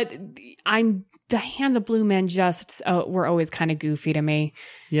 But the Hands of Blue Men just were always kind of goofy to me.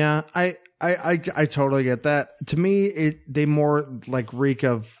 Yeah, I totally get that. To me, they more like reek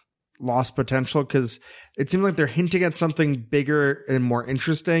of lost potential because it seemed like they're hinting at something bigger and more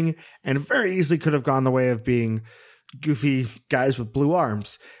interesting, and very easily could have gone the way of being goofy guys with blue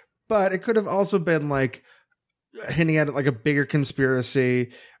arms. But it could have also been like hinting at like a bigger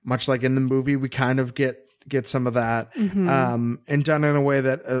conspiracy, much like in the movie we kind of get some of that, and done in a way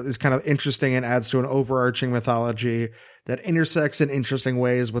that is kind of interesting and adds to an overarching mythology that intersects in interesting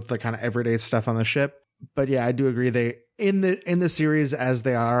ways with the kind of everyday stuff on the ship. But yeah, I do agree they in the series as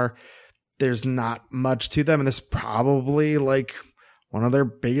they are, there's not much to them, and this is probably like one of their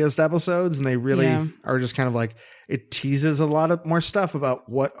biggest episodes, and they really are just kind of like, it teases a lot of more stuff about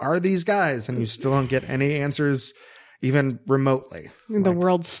what are these guys, and you still don't get any answers even remotely. The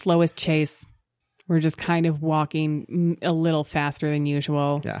world's slowest chase. We're just kind of walking a little faster than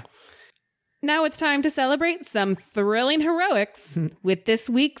usual. Yeah. Now it's time to celebrate some thrilling heroics with this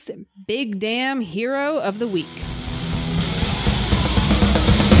week's Big Damn Hero of the Week.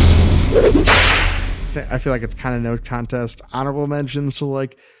 I feel like it's kind of no contest. Honorable mentions to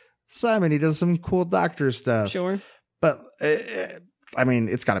like Simon. He does some cool doctor stuff. Sure. But I mean,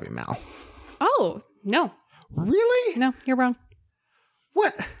 it's got to be Mal. Oh, no. Really? No, you're wrong.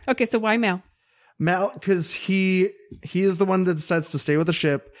 What? Okay, so why Mal? Mal, because he is the one that decides to stay with the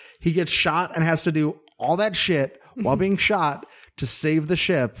ship. He gets shot and has to do all that shit while being shot to save the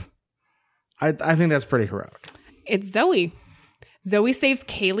ship. I think that's pretty heroic. It's Zoe. Zoe saves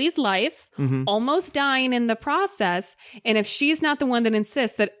Kaylee's life, almost dying in the process. And if she's not the one that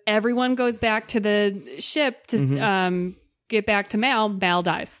insists that everyone goes back to the ship to get back to Mal, Mal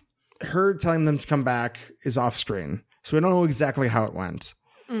dies. Her telling them to come back is off screen. So we don't know exactly how it went.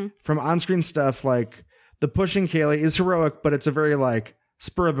 From on-screen stuff, like the pushing Kaylee is heroic, but it's a very like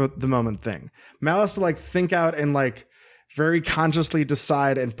spur of the moment thing. Mal has to like think out and like very consciously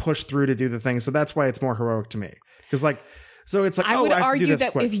decide and push through to do the thing. So that's why it's more heroic to me. Because like, so it's like, I would argue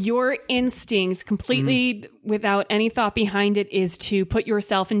that quick. If your instinct completely without any thought behind it is to put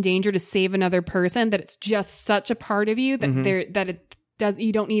yourself in danger to save another person, that it's just such a part of you that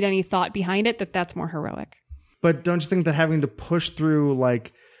you don't need any thought behind it, that's more heroic. But don't you think that having to push through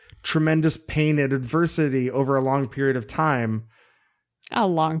like tremendous pain and adversity over a long period of time? A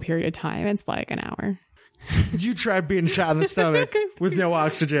long period of time. It's like an hour. You try being shot in the stomach with no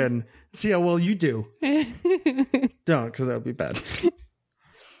oxygen. See how well you do. Don't, because that would be bad.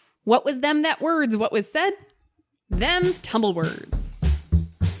 What was them that words? What was said? Them's tumble words.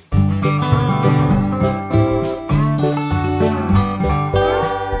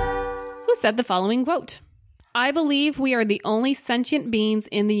 Who said the following quote? I believe we are the only sentient beings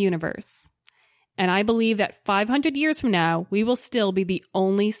in the universe. And I believe that 500 years from now, we will still be the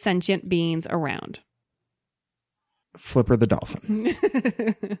only sentient beings around. Flipper the Dolphin.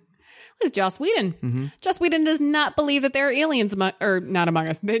 It was Joss Whedon. Joss Whedon does not believe that there are aliens not among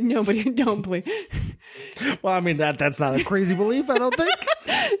us. Nobody don't believe. Well, I mean, that's not a crazy belief, I don't think.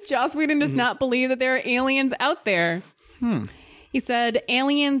 Joss Whedon does not believe that there are aliens out there. He said,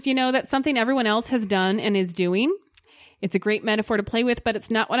 aliens, that's something everyone else has done and is doing. It's a great metaphor to play with, but it's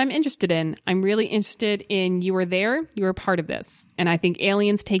not what I'm interested in. I'm really interested in you were there, you were part of this. And I think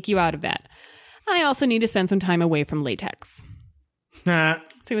aliens take you out of that. I also need to spend some time away from latex. So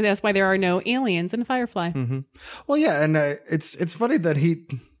that's why there are no aliens in Firefly. Well, yeah, and it's funny that he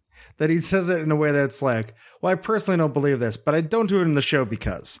says it in a way that's like, well, I personally don't believe this, but I don't do it in the show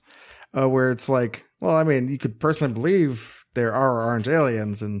because, where it's like, well, I mean, you could personally believe there are or aren't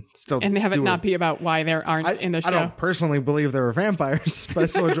aliens and still and have it not be about why there aren't in the show. I don't personally believe there were vampires, but I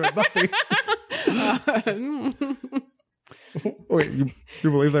still enjoy Buffy. Wait, you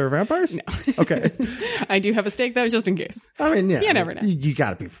believe they're vampires? No. Okay. I do have a stake, though, just in case. I mean, yeah. You never know. You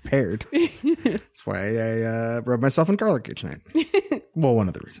got to be prepared. That's why I rub myself in garlic each night. Well, one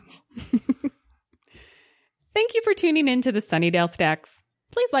of the reasons. Thank you for tuning in to the Sunnydale Stacks.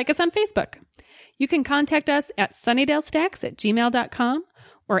 Please like us on Facebook. You can contact us at sunnydalestacks@gmail.com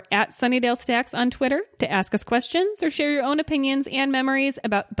or at Sunnydale Stacks on Twitter to ask us questions or share your own opinions and memories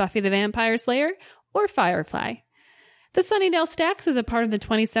about Buffy the Vampire Slayer or Firefly. The Sunnydale Stacks is a part of the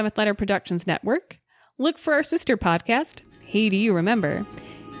 27th Letter Productions Network. Look for our sister podcast, Hey Do You Remember?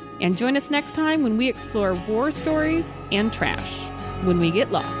 And join us next time when we explore war stories and trash when we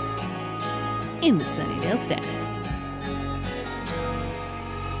get lost in the Sunnydale Stacks.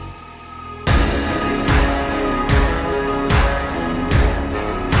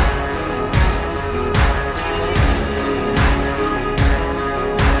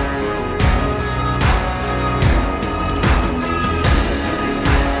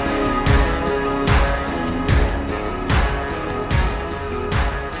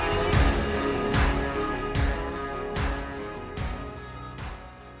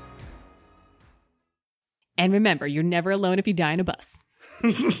 And remember, you're never alone if you die in a bus.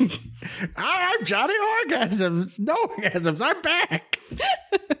 I'm Johnny Orgasms. No Orgasms. I'm back.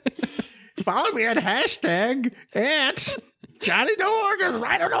 Follow me at hashtag at Johnny No Orgasms.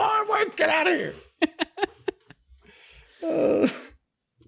 I don't know how it works. Get out of here.